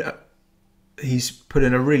he's put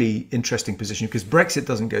in a really interesting position, because Brexit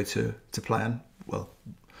doesn't go to plan. Well,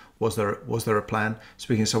 was there a plan?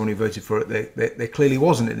 Speaking of someone who voted for it, there clearly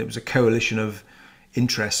wasn't, and it was a coalition of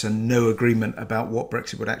interests and no agreement about what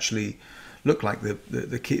Brexit would actually look like.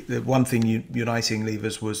 The one thing uniting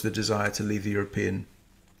leavers was the desire to leave the European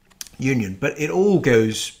Union, but it all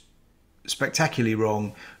goes spectacularly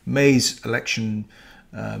wrong. May's election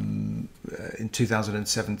in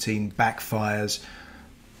 2017 backfires.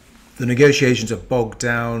 The negotiations are bogged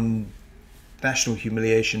down. National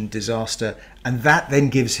humiliation, disaster, and that then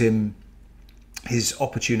gives him his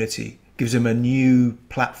opportunity, gives him a new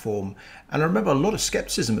platform. And I remember a lot of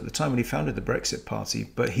skepticism at the time when he founded the Brexit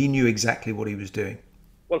Party, but he knew exactly what he was doing.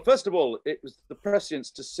 Well, first of all, it was the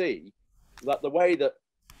prescience to see that the way that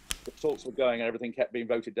the talks were going and everything kept being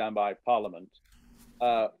voted down by Parliament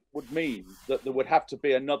would mean that there would have to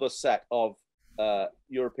be another set of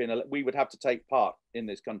we would have to take part in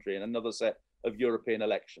this country in another set of European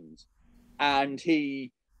elections. And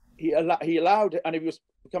he he allowed it, and he was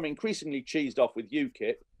becoming increasingly cheesed off with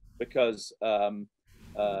UKIP because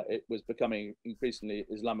it was becoming increasingly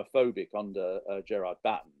Islamophobic under Gerard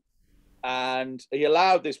Batten. And he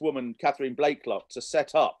allowed this woman, Catherine Blakelock, to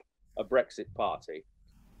set up a Brexit Party.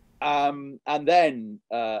 And then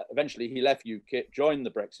eventually he left UKIP, joined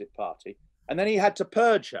the Brexit Party, and then he had to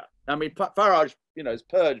purge her. I mean, Farage, has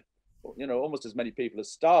purged, almost as many people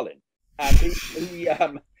as Stalin. And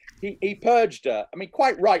he purged her, I mean,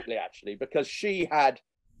 quite rightly, actually, because she had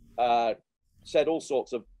said all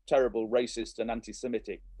sorts of terrible racist and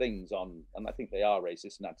anti-Semitic things on, and I think they are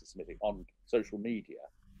racist and anti-Semitic, on social media.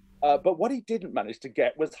 But what he didn't manage to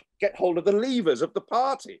get was get hold of the levers of the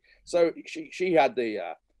party. So she had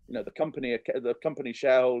the company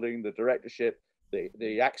shareholding, the directorship,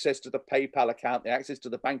 the access to the PayPal account, the access to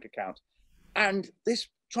the bank account, and this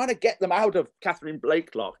trying to get them out of Catherine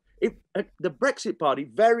Blakelock. The Brexit Party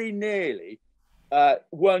very nearly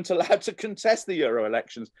weren't allowed to contest the Euro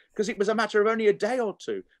elections because it was a matter of only a day or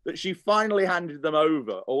two that she finally handed them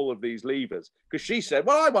over all of these levers, because she said,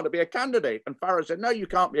 well, I want to be a candidate, and Farage said, no, you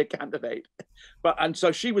can't be a candidate. And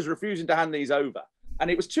so she was refusing to hand these over,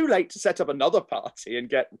 and it was too late to set up another party and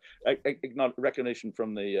get recognition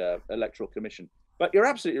from the Electoral Commission. But you're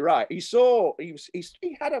absolutely right. He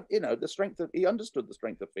had the strength of, he understood the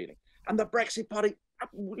strength of feeling, and the Brexit Party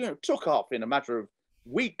took off in a matter of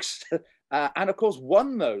weeks. And of course,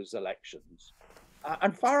 won those elections.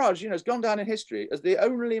 And Farage, has gone down in history as the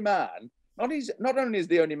only man. Not only is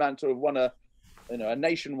the only man to have won a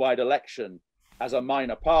nationwide election as a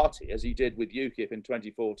minor party, as he did with UKIP in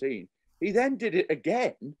 2014. He then did it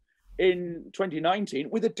again in 2019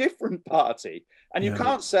 with a different party. And you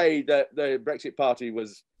can't say that the Brexit Party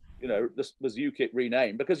was UKIP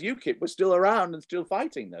renamed, because UKIP was still around and still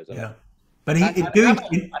fighting those elections. But he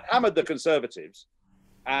hammered the Conservatives.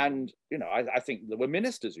 And, I think there were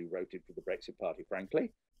ministers who voted for the Brexit Party,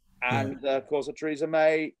 frankly. And, of course, Theresa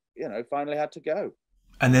May, finally had to go.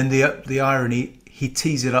 And then the irony, he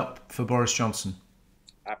tees it up for Boris Johnson.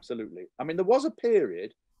 Absolutely. I mean, there was a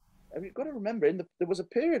period, and you've got to remember, there was a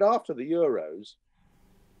period after the Euros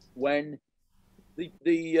when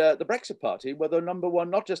the Brexit Party were the number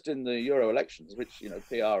one, not just in the Euro elections, which,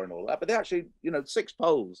 PR and all that, but they actually, 6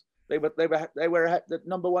 polls. They were the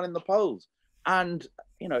number one in the polls. And,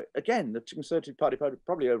 again, the Conservative Party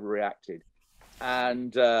probably overreacted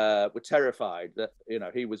and were terrified that,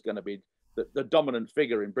 he was going to be the dominant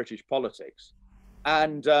figure in British politics.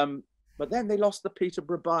 And but then they lost the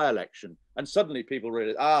Peterborough by-election. And suddenly people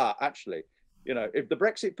realized, actually, if the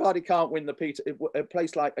Brexit Party can't win a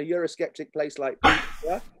place like a Eurosceptic place like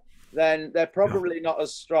Peterborough, then they're probably not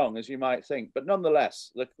as strong as you might think. But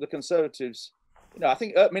nonetheless, the Conservatives... I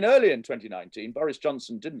think, early in 2019, Boris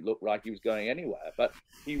Johnson didn't look like he was going anywhere, but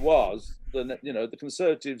he was the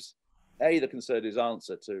Conservatives'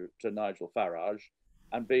 answer to Nigel Farage,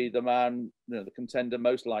 and B, the man, the contender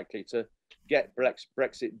most likely to get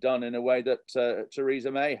Brexit done in a way that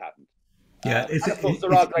Theresa May hadn't. And of course,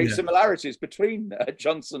 there are great similarities between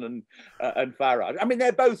Johnson and Farage. I mean,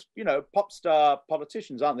 they're both, pop star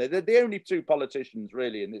politicians, aren't they? They're the only two politicians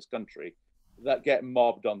really in this country that get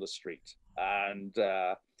mobbed on the street. And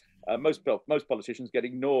most politicians get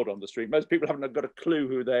ignored on the street. Most people haven't got a clue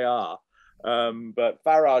who they are. But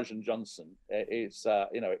Farage and Johnson is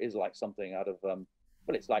like something out of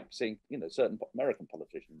it's like seeing certain American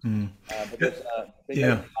politicians.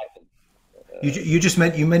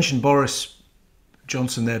 You mentioned Boris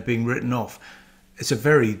Johnson there being written off. It's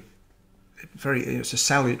a it's a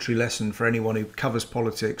salutary lesson for anyone who covers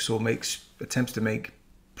politics or attempts to make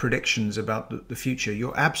predictions about the future.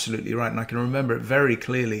 You're absolutely right, and I can remember it very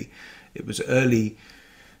clearly. It was early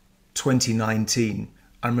 2019.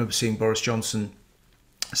 I remember seeing Boris Johnson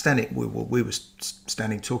standing. We were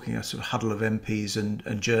standing talking, a sort of huddle of MPs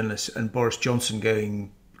and journalists, and Boris Johnson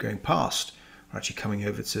going past, or actually coming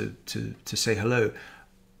over to say hello.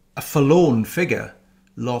 A forlorn figure,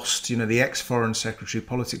 lost. The ex-Foreign Secretary,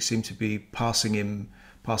 politics seemed to be passing him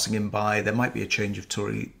by. There might be a change of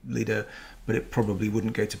Tory leader, but it probably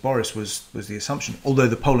wouldn't go to Boris, was the assumption. Although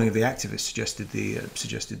the polling of the activists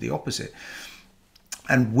suggested the opposite.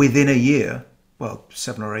 And within a year,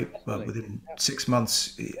 within 6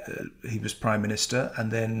 months, he was Prime Minister,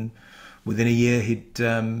 and then within a year he'd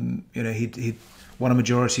won a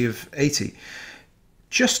majority of 80.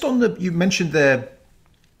 Just on you mentioned there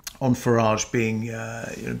on Farage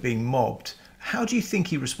being mobbed. How do you think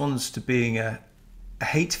he responds to being a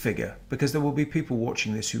hate figure? Because there will be people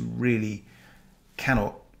watching this who really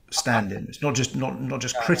cannot stand him. It's not just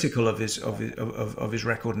critical of his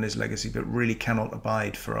record and his legacy, but really cannot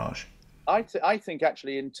abide Farage. I think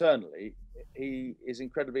actually internally he is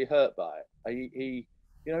incredibly hurt by it.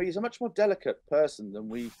 He's a much more delicate person than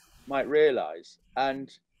we might realise,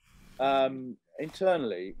 and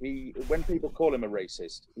internally, when people call him a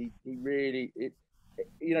racist, he really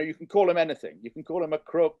you can call him anything. You can call him a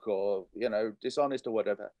crook or dishonest or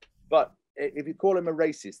whatever, but if you call him a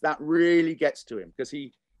racist, that really gets to him, because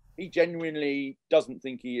he genuinely doesn't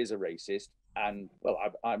think he is a racist. And well,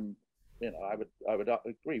 I would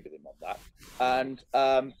agree with him on that. And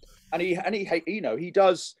he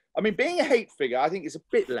does. I mean, being a hate figure, I think is a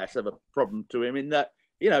bit less of a problem to him, in that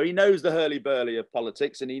he knows the hurly-burly of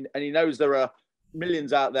politics, and he knows there are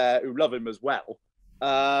millions out there who love him as well. He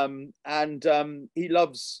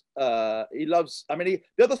loves. I mean,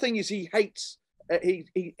 the other thing is he hates. He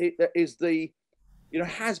is the,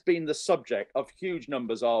 has been the subject of huge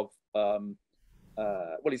numbers of.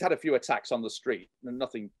 He's had a few attacks on the street, and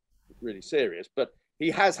nothing really serious, but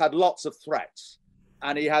he has had lots of threats,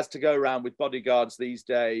 and he has to go around with bodyguards these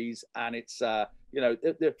days. And it's 5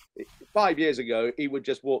 years ago he would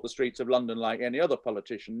just walk the streets of London like any other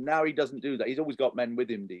politician. Now he doesn't do that. He's always got men with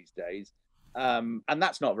him these days, and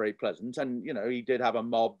that's not very pleasant. And he did have a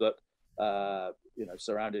mob that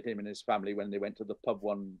surrounded him and his family when they went to the pub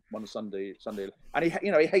one Sunday, and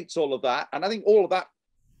he hates all of that. And I think all of that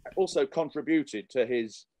also contributed to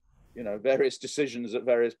his various decisions at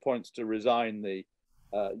various points to resign the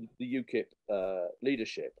UKIP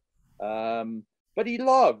leadership. But he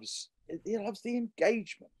loves the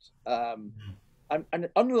engagement. And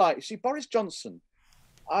unlike, Boris Johnson,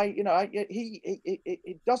 he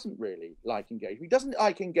doesn't really like engaging. He doesn't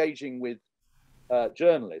like engaging with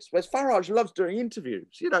journalists, whereas Farage loves doing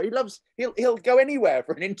interviews. He'll go anywhere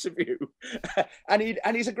for an interview, and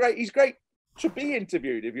he's great to be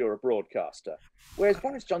interviewed if you're a broadcaster. Whereas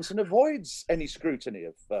Boris Johnson avoids any scrutiny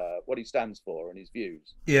of what he stands for and his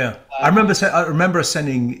views. Yeah, I remember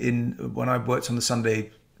sending in, when I worked on the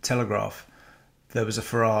Sunday Telegraph, there was a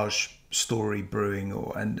Farage story brewing,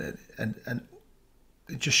 and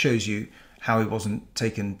it just shows you how he wasn't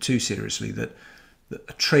taken too seriously. That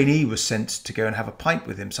a trainee was sent to go and have a pint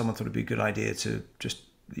with him. Someone thought it'd be a good idea to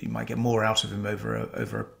you might get more out of him over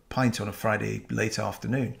a pint on a Friday late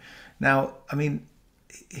afternoon. Now, I mean,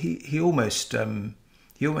 he almost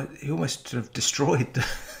sort of destroyed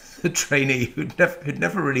the trainee who'd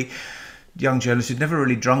never really, young journalist who'd never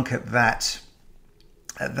really drunk at that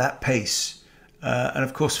pace, and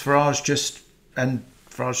of course Farage just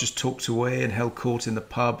talked away and held court in the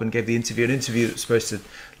pub and gave the interview. An interview that was supposed to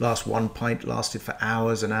last one pint lasted for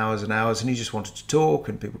hours and hours and hours, and he just wanted to talk,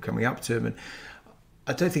 and people coming up to him, and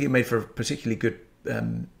I don't think it made for a particularly good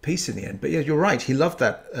piece in the end. But yeah, you're right. He loved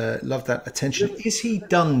that attention. Is he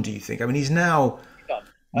done, do you think? I mean, he's now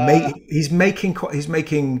he's making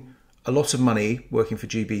a lot of money working for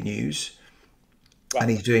GB News, right,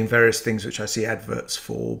 and he's doing various things which I see adverts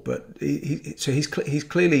for. But he's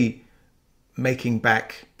clearly making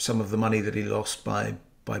back some of the money that he lost by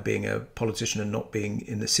being a politician and not being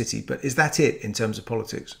in the city. But is that it in terms of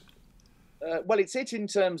politics? Well, it's it in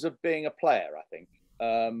terms of being a player, I think.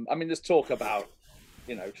 I mean, there's talk about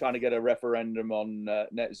trying to get a referendum on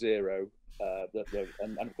net zero,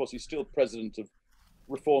 and of course he's still president of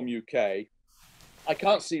Reform UK. I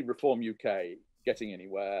can't see Reform UK getting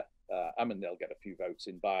anywhere. I mean, they'll get a few votes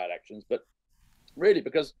in by-elections, but really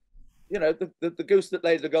because the goose that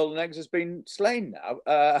lays the golden eggs has been slain now.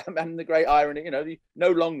 And the great irony,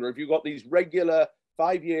 no longer have you got these regular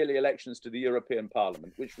 5-yearly elections to the European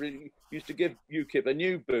Parliament, which really used to give UKIP a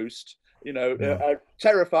new boost,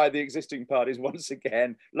 terrify the existing parties once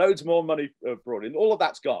again, loads more money brought in. All of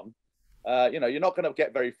that's gone. You're not going to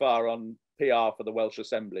get very far on PR for the Welsh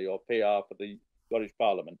Assembly or PR for the Scottish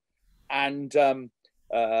Parliament. And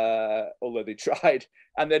although they tried,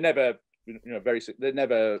 and they're never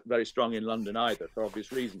very strong in London either, for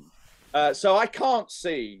obvious reasons. So I can't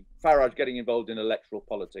see Farage getting involved in electoral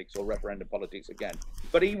politics or referendum politics again.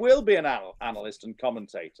 But he will be an analyst and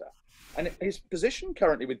commentator. And his position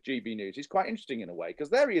currently with GB News is quite interesting in a way, because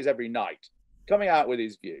there he is every night coming out with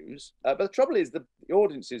his views. But the trouble is the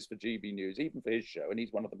audiences for GB News, even for his show, and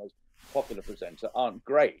he's one of the most popular presenters, aren't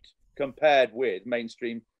great compared with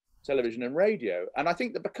mainstream television and radio. And I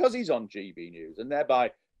think that because he's on GB News and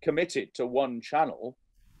thereby committed to one channel,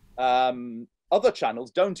 other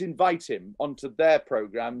channels don't invite him onto their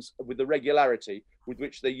programs with the regularity with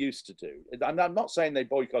which they used to do. And I'm not saying they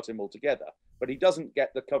boycott him altogether, but he doesn't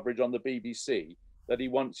get the coverage on the BBC that he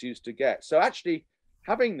once used to get. So actually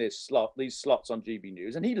having these slots on GB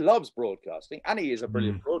News, and he loves broadcasting, and he is a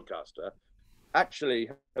brilliant broadcaster, actually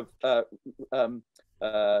have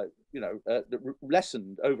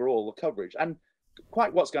lessened overall the coverage. And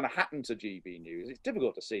quite what's going to happen to GB News. It's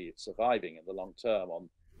difficult to see it surviving in the long term on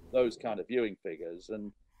those kind of viewing figures.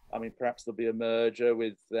 And I mean, perhaps there'll be a merger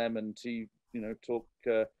with them and Talk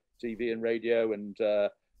TV and radio, and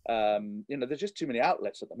there's just too many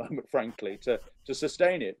outlets at the moment, frankly, to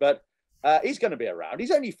sustain it. But he's going to be around.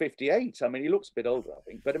 He's only 58. I mean, he looks a bit older, I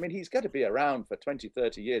think, but I mean, he's going to be around for 20,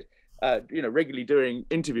 30 years, regularly doing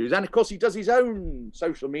interviews. And of course, he does his own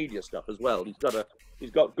social media stuff as well.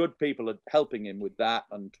 He's got good people helping him with that,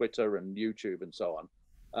 on Twitter and YouTube and so on.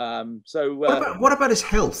 What about his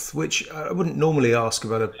health, which I wouldn't normally ask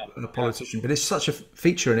about a politician, but it's such a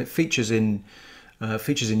feature, and it features in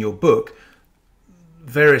your book.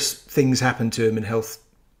 Various things happen to him in health.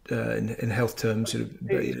 In health terms,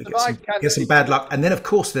 get some bad luck, and then of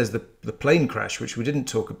course there's the plane crash, which we didn't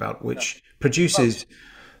talk about, which produces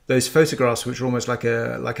those photographs, which are almost like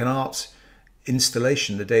an art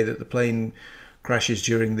installation. The day that the plane crashes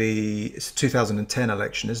during the 2010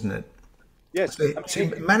 election, isn't it? Yes. So he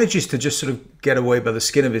manages to just sort of get away by the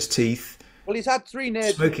skin of his teeth. Well, he's had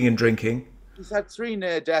smoking and drinking. He's had 3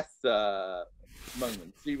 near-death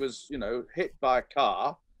moments. He was, hit by a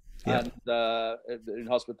car. Yeah. And in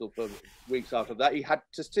hospital for weeks after that. He had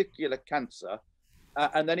testicular cancer,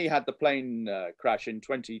 and then he had the plane crash in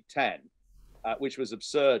 2010, which was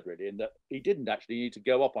absurd, really, in that he didn't actually need to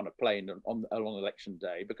go up on a plane on election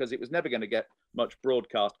day, because it was never going to get much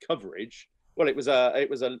broadcast coverage. Well, it was a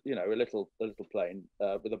little plane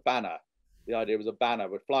with a banner. The idea was a banner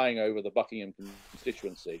with flying over the Buckingham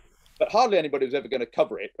constituency, but hardly anybody was ever going to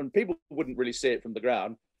cover it, and people wouldn't really see it from the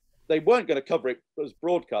ground. They weren't going to cover it as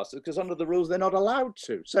broadcasters because under the rules they're not allowed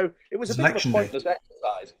to. So it was a bit of a pointless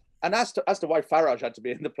exercise. And as to why Farage had to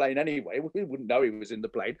be in the plane anyway, we wouldn't know he was in the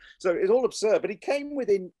plane. So it's all absurd. But he came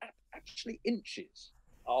within actually inches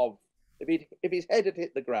of, if his head had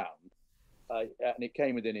hit the ground, and it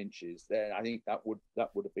came within inches, then I think that would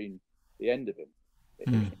have been the end of him.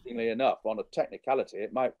 Interestingly enough, on a technicality,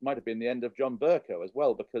 it might have been the end of John Bercow as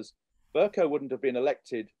well, because Bercow wouldn't have been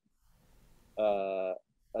elected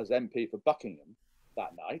as MP for Buckingham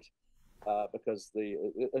that night, because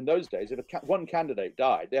in those days, if one candidate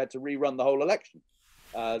died, they had to rerun the whole election,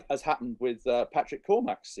 as happened with Patrick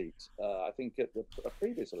Cormack's seat, I think at a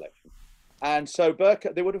previous election. And so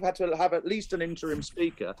Bercow, they would have had to have at least an interim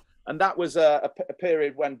speaker, and that was a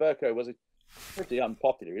period when Bercow was pretty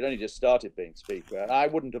unpopular. He'd only just started being speaker, and I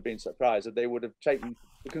wouldn't have been surprised if the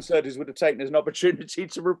Conservatives would have taken as an opportunity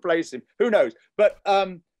to replace him. Who knows? But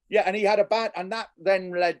yeah, and he had and that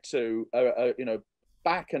then led to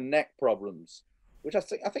back and neck problems, which I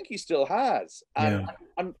think he still has, and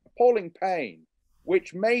appalling pain,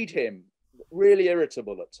 which made him really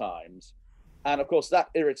irritable at times. And of course, that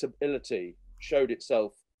irritability showed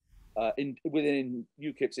itself within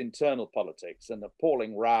UKIP's internal politics, and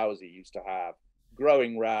appalling rows he used to have,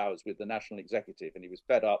 growing rows with the national executive, and he was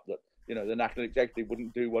fed up that the national executive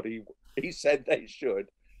wouldn't do what he said they should.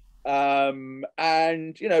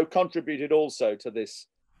 And contributed also to this,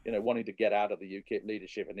 wanting to get out of the UKIP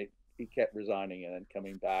leadership, and he kept resigning and then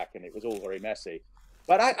coming back, and it was all very messy.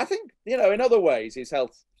 But I think, in other ways, his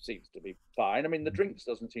health seems to be fine. I mean, the drinks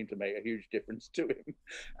doesn't seem to make a huge difference to him,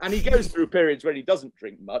 and he goes through periods where he doesn't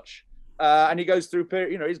drink much, and he goes through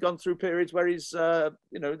he's gone through periods where he's, I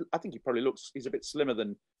think he's a bit slimmer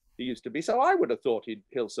than he used to be. So I would have thought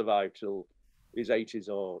he'll survive till his 80s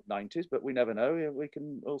or 90s, but we never know. We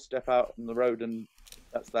can all step out on the road, and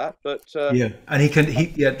that's that. But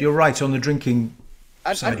and you're right on the drinking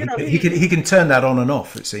side. He can turn that on and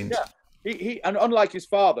off, it seems. Yeah, he and unlike his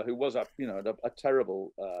father, who was a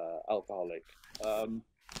terrible alcoholic,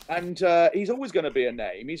 and he's always going to be a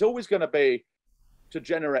name. He's always going to be to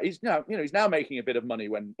generate. He's now making a bit of money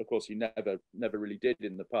when, of course, he never really did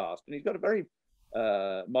in the past, and he's got a very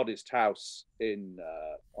modest house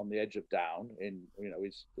on the edge of Down in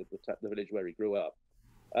the village where he grew up.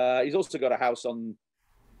 He's also got a house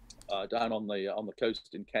down on the coast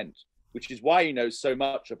in Kent, which is why he knows so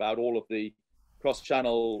much about all of the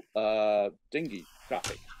cross-channel dinghy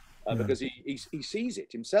traffic, because he sees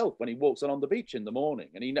it himself when he walks on the beach in the morning,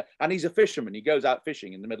 and he's a fisherman. He goes out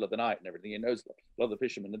fishing in the middle of the night and everything. He knows a lot of the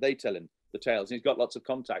fishermen, and they tell him the tales, and he's got lots of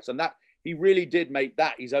contacts, and that he really did make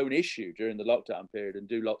that his own issue during the lockdown period and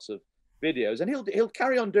do lots of videos. And he'll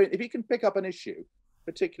carry on doing, if he can pick up an issue,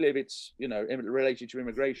 particularly if it's related to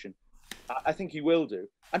immigration, I think he will do.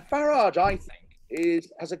 And Farage, I think,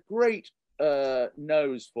 has a great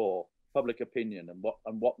nose for public opinion and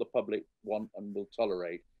what the public want and will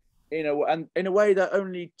tolerate, in a way that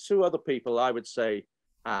only 2 other people, I would say,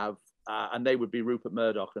 have, and they would be Rupert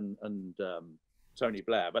Murdoch and Tony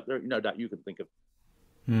Blair. But there, no doubt you can think of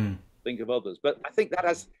think of others. But I think that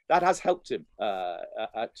has helped him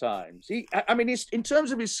at times. I mean, in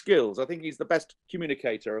terms of his skills, I think he's the best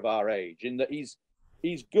communicator of our age, in that he's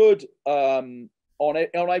good on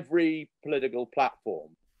every political platform.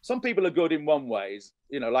 Some people are good in one ways,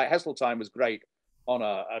 like Heseltine was great on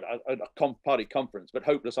a party conference, but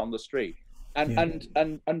hopeless on the street. And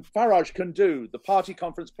Farage can do the party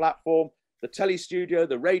conference platform, the telly studio,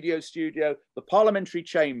 the radio studio, the parliamentary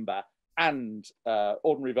chamber, and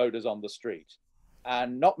ordinary voters on the street.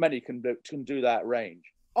 And not many can do that range.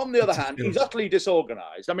 On the other hand, he's utterly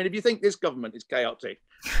disorganized. I mean, if you think this government is chaotic,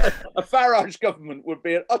 a Farage government would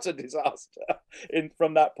be an utter disaster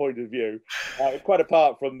from that point of view, quite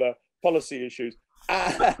apart from the policy issues.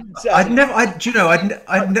 And, I'd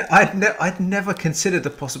never considered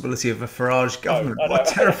the possibility of a Farage government. No, what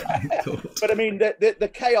a terrifying thought! But I mean,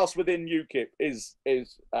 the chaos within UKIP is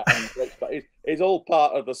all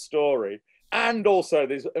part of the story, and also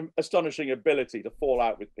this astonishing ability to fall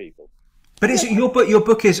out with people. But your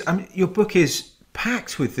book is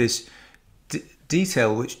packed with this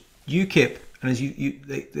detail, which UKIP, and as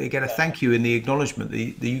they get a thank you in the acknowledgement.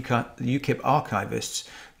 The UKIP archivists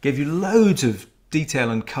gave you loads of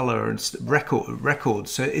detail and colour and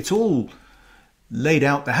records. So it's all laid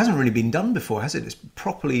out. That hasn't really been done before, has it? It's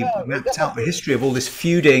properly mapped out the history of all this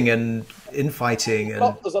feuding and infighting.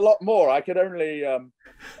 There's a lot more. I could only,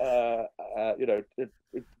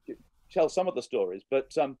 tell some of the stories,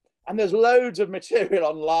 but and there's loads of material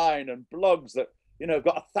online and blogs that have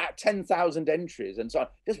got 10,000 entries and so on,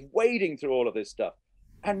 just wading through all of this stuff.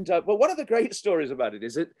 And but one of the great stories about it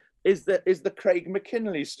is the Craig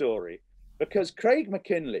McKinley story. Because Craig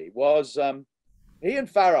McKinley was, he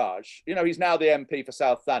and Farage, he's now the MP for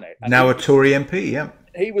South Thanet. Now a Tory MP, yeah.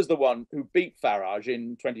 He was the one who beat Farage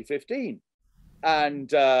in 2015.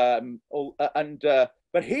 But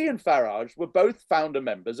he and Farage were both founder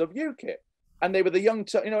members of UKIP. And they were the young,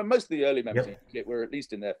 most of the early members of UKIP were at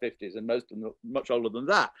least in their 50s, and most of them much older than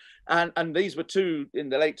that. And these were two in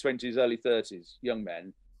the late 20s, early 30s, young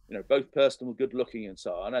men, both personal, good looking and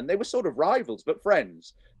so on. And they were sort of rivals, but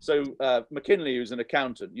friends. So McKinley, who's an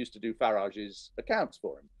accountant, used to do Farage's accounts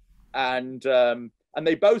for him. And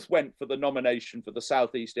they both went for the nomination for the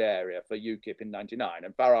Southeast area for UKIP in 99,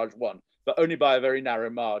 and Farage won, but only by a very narrow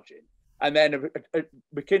margin. And then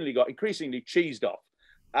McKinley got increasingly cheesed off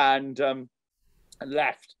and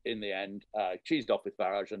left in the end, cheesed off with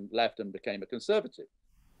Farage and left and became a Conservative.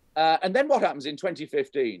 And then what happens in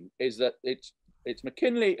 2015 is that it's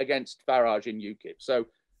McKinley against Farage in UKIP. So,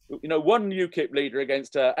 one UKIP leader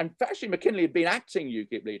against, and actually McKinley had been acting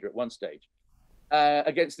UKIP leader at one stage,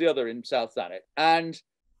 against the other in South Thanet. And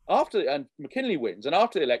McKinley wins. And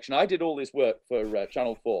after the election, I did all this work for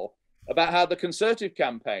Channel 4 about how the Conservative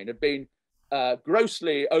campaign had been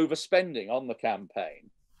grossly overspending on the campaign.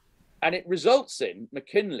 And it results in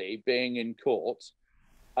McKinley being in court,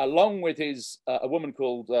 along with a woman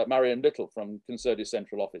called Marion Little from Conservative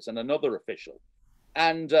Central Office and another official.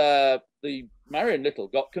 And the Marion Little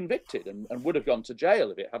got convicted and would have gone to jail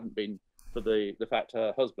if it hadn't been for the fact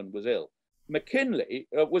her husband was ill. McKinley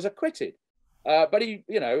was acquitted, but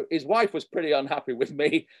his wife was pretty unhappy with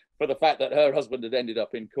me for the fact that her husband had ended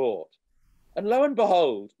up in court. And lo and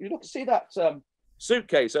behold, see that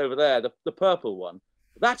suitcase over there, the purple one.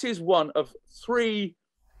 That is one of 3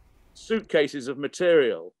 suitcases of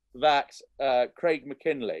material that Craig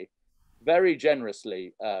McKinley very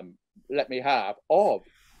generously let me have of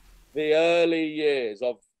the early years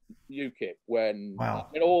of UKIP, when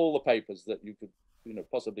in all the papers that you could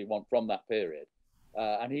possibly want from that period,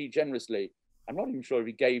 and he generously, I'm not even sure if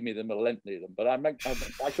he gave me them or lent me them, but I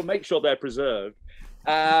shall make sure they're preserved.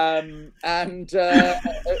 Despite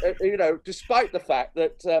the fact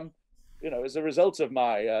that as a result of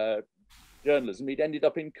my journalism, he'd ended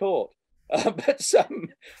up in court.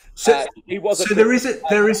 He was. So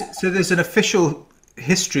there's an official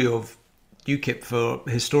history of UKIP for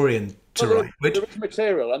historian to write. There is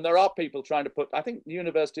material, and there are people trying to put. I think the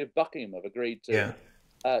University of Buckingham have agreed to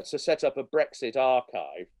set up a Brexit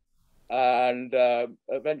archive, and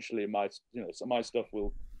eventually my stuff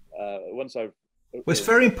will once I've. Well, it's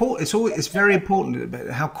very important. It's very important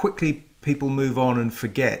how quickly people move on and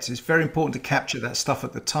forget. It's very important to capture that stuff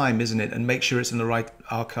at the time, isn't it? And make sure it's in the right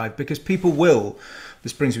archive, because people will.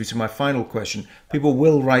 This brings me to my final question. People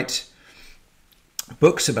will write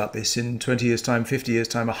books about this in 20 years' time, 50 years'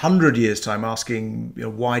 time, 100 years' time, asking,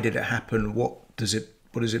 why did it happen? What does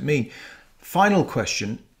it mean? Final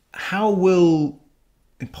question: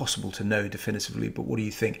 impossible to know definitively, but what do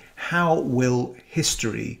you think? How will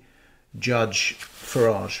history judge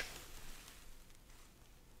Farage?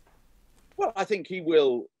 Well, I think he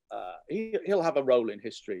will he'll have a role in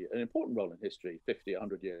history, an important role in history, 50,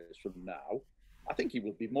 100 years from now. I think he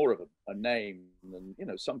will be more of a name than, you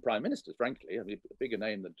know, some prime ministers, frankly. I mean, a bigger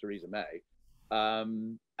name than Theresa May.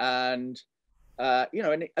 You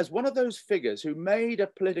know, and as one of those figures who made a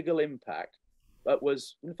political impact, but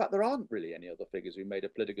was, in fact, there aren't really any other figures who made a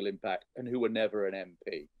political impact and who were never an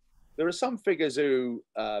MP. There are some figures who,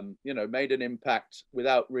 you know, made an impact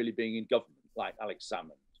without really being in government, like Alex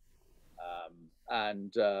Salmond.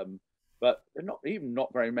 But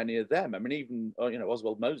not very many of them. I mean, even, you know,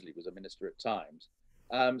 Oswald Mosley was a minister at times.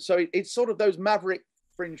 So it's sort of those maverick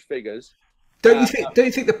fringe figures. Don't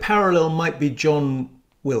you think the parallel might be John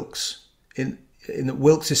Wilkes in that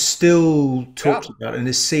Wilkes is still talked about and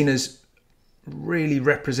is seen as really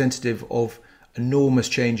representative of enormous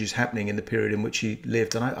changes happening in the period in which he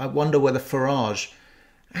lived. And I wonder whether Farage,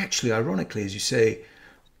 actually, ironically, as you say,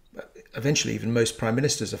 eventually even most prime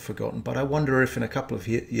ministers are forgotten. But I wonder if in a couple of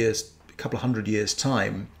hundred years'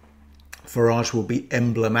 time, Farage will be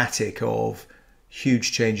emblematic of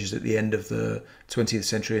huge changes at the end of the 20th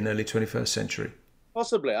century and early 21st century.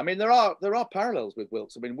 Possibly. I mean, there are parallels with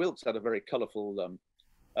Wilkes. I mean, Wilkes had a very colourful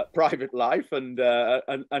private life and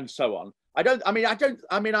so on. I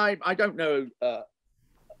don't know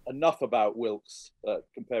enough about Wilkes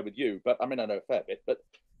compared with you, but I mean, I know a fair bit. But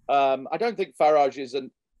I don't think Farage is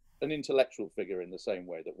an intellectual figure in the same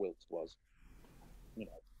way that Wilkes was. You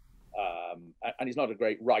know, and he's not a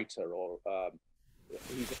great writer or.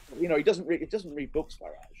 He doesn't read books,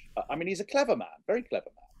 Farage. I mean, he's a clever man, very clever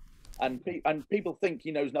man, and people think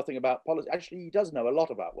he knows nothing about policy. Actually, he does know a lot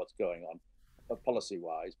about what's going on,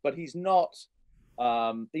 policy-wise. But he's not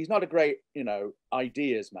a great, you know,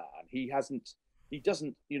 ideas man. He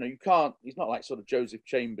doesn't, you know, you can't. He's not like sort of Joseph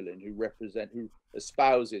Chamberlain who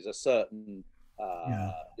espouses a certain,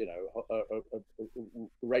 you know, a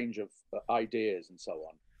range of ideas and so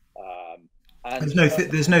on. And there's no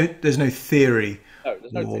theory. No,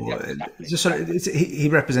 there's no theory. Yeah, exactly. Just sort of, he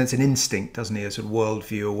represents an instinct, doesn't he? A sort of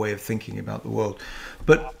worldview, a way of thinking about the world.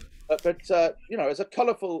 But you know, as a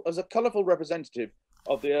colourful representative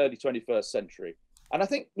of the early 21st century, and I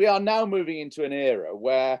think we are now moving into an era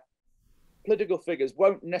where political figures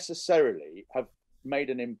won't necessarily have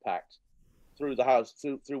made an impact through the House,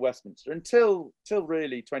 through Westminster, until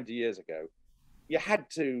really 20 years ago. You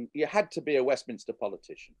had to be a Westminster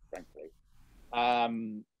politician, frankly.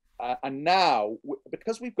 And now,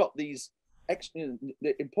 because we've got these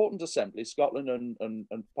important assemblies, Scotland and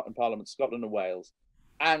Parliament, Scotland and Wales,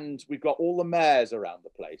 and we've got all the mayors around the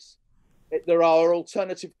place, there are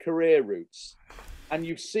alternative career routes. And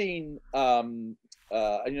you've seen, you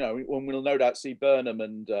know, we'll no doubt see Burnham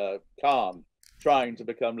and Khan trying to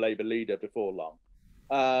become Labour leader before long.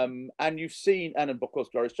 And you've seen, and of course,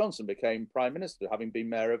 Boris Johnson became Prime Minister, having been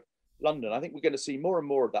Mayor of London. I think we're going to see more and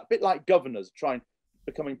more of that, a bit like governors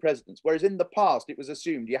becoming presidents. Whereas in the past, it was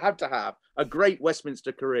assumed you had to have a great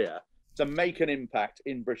Westminster career to make an impact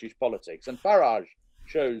in British politics. And Farage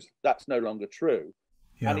shows that's no longer true.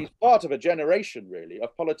 Yeah. And he's part of a generation, really,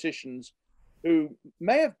 of politicians who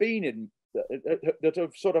may have been that are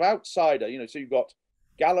sort of outsider. You know, so you've got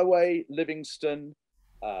Galloway, Livingston,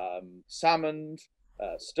 Salmond,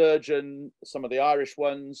 Sturgeon, some of the Irish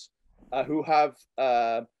ones, who have,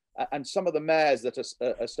 and some of the mayors that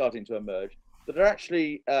are starting to emerge that are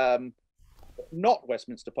actually not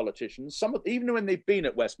Westminster politicians. Even when they've been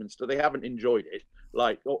at Westminster, they haven't enjoyed it,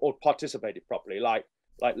 or participated properly, like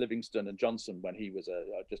Livingston and Johnson when he was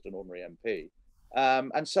just an ordinary MP.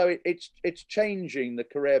 And so it's changing the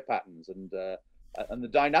career patterns and the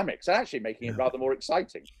dynamics, and actually making it rather more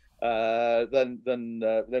exciting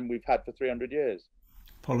than we've had for 300 years.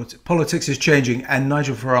 Politics is changing, and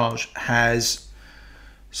Nigel Farage has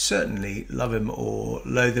certainly, love him or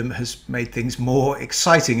loathe him, has made things more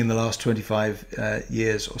exciting in the last 25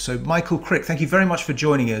 years or so. Michael Crick, thank you very much for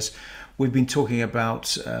joining us. We've been talking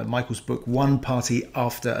about Michael's book, One Party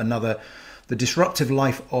After Another, The Disruptive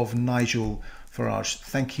Life of Nigel Farage.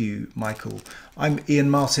 Thank you, Michael. I'm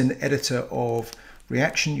Iain Martin, editor of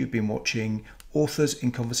Reaction. You've been watching Authors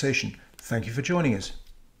in Conversation. Thank you for joining us.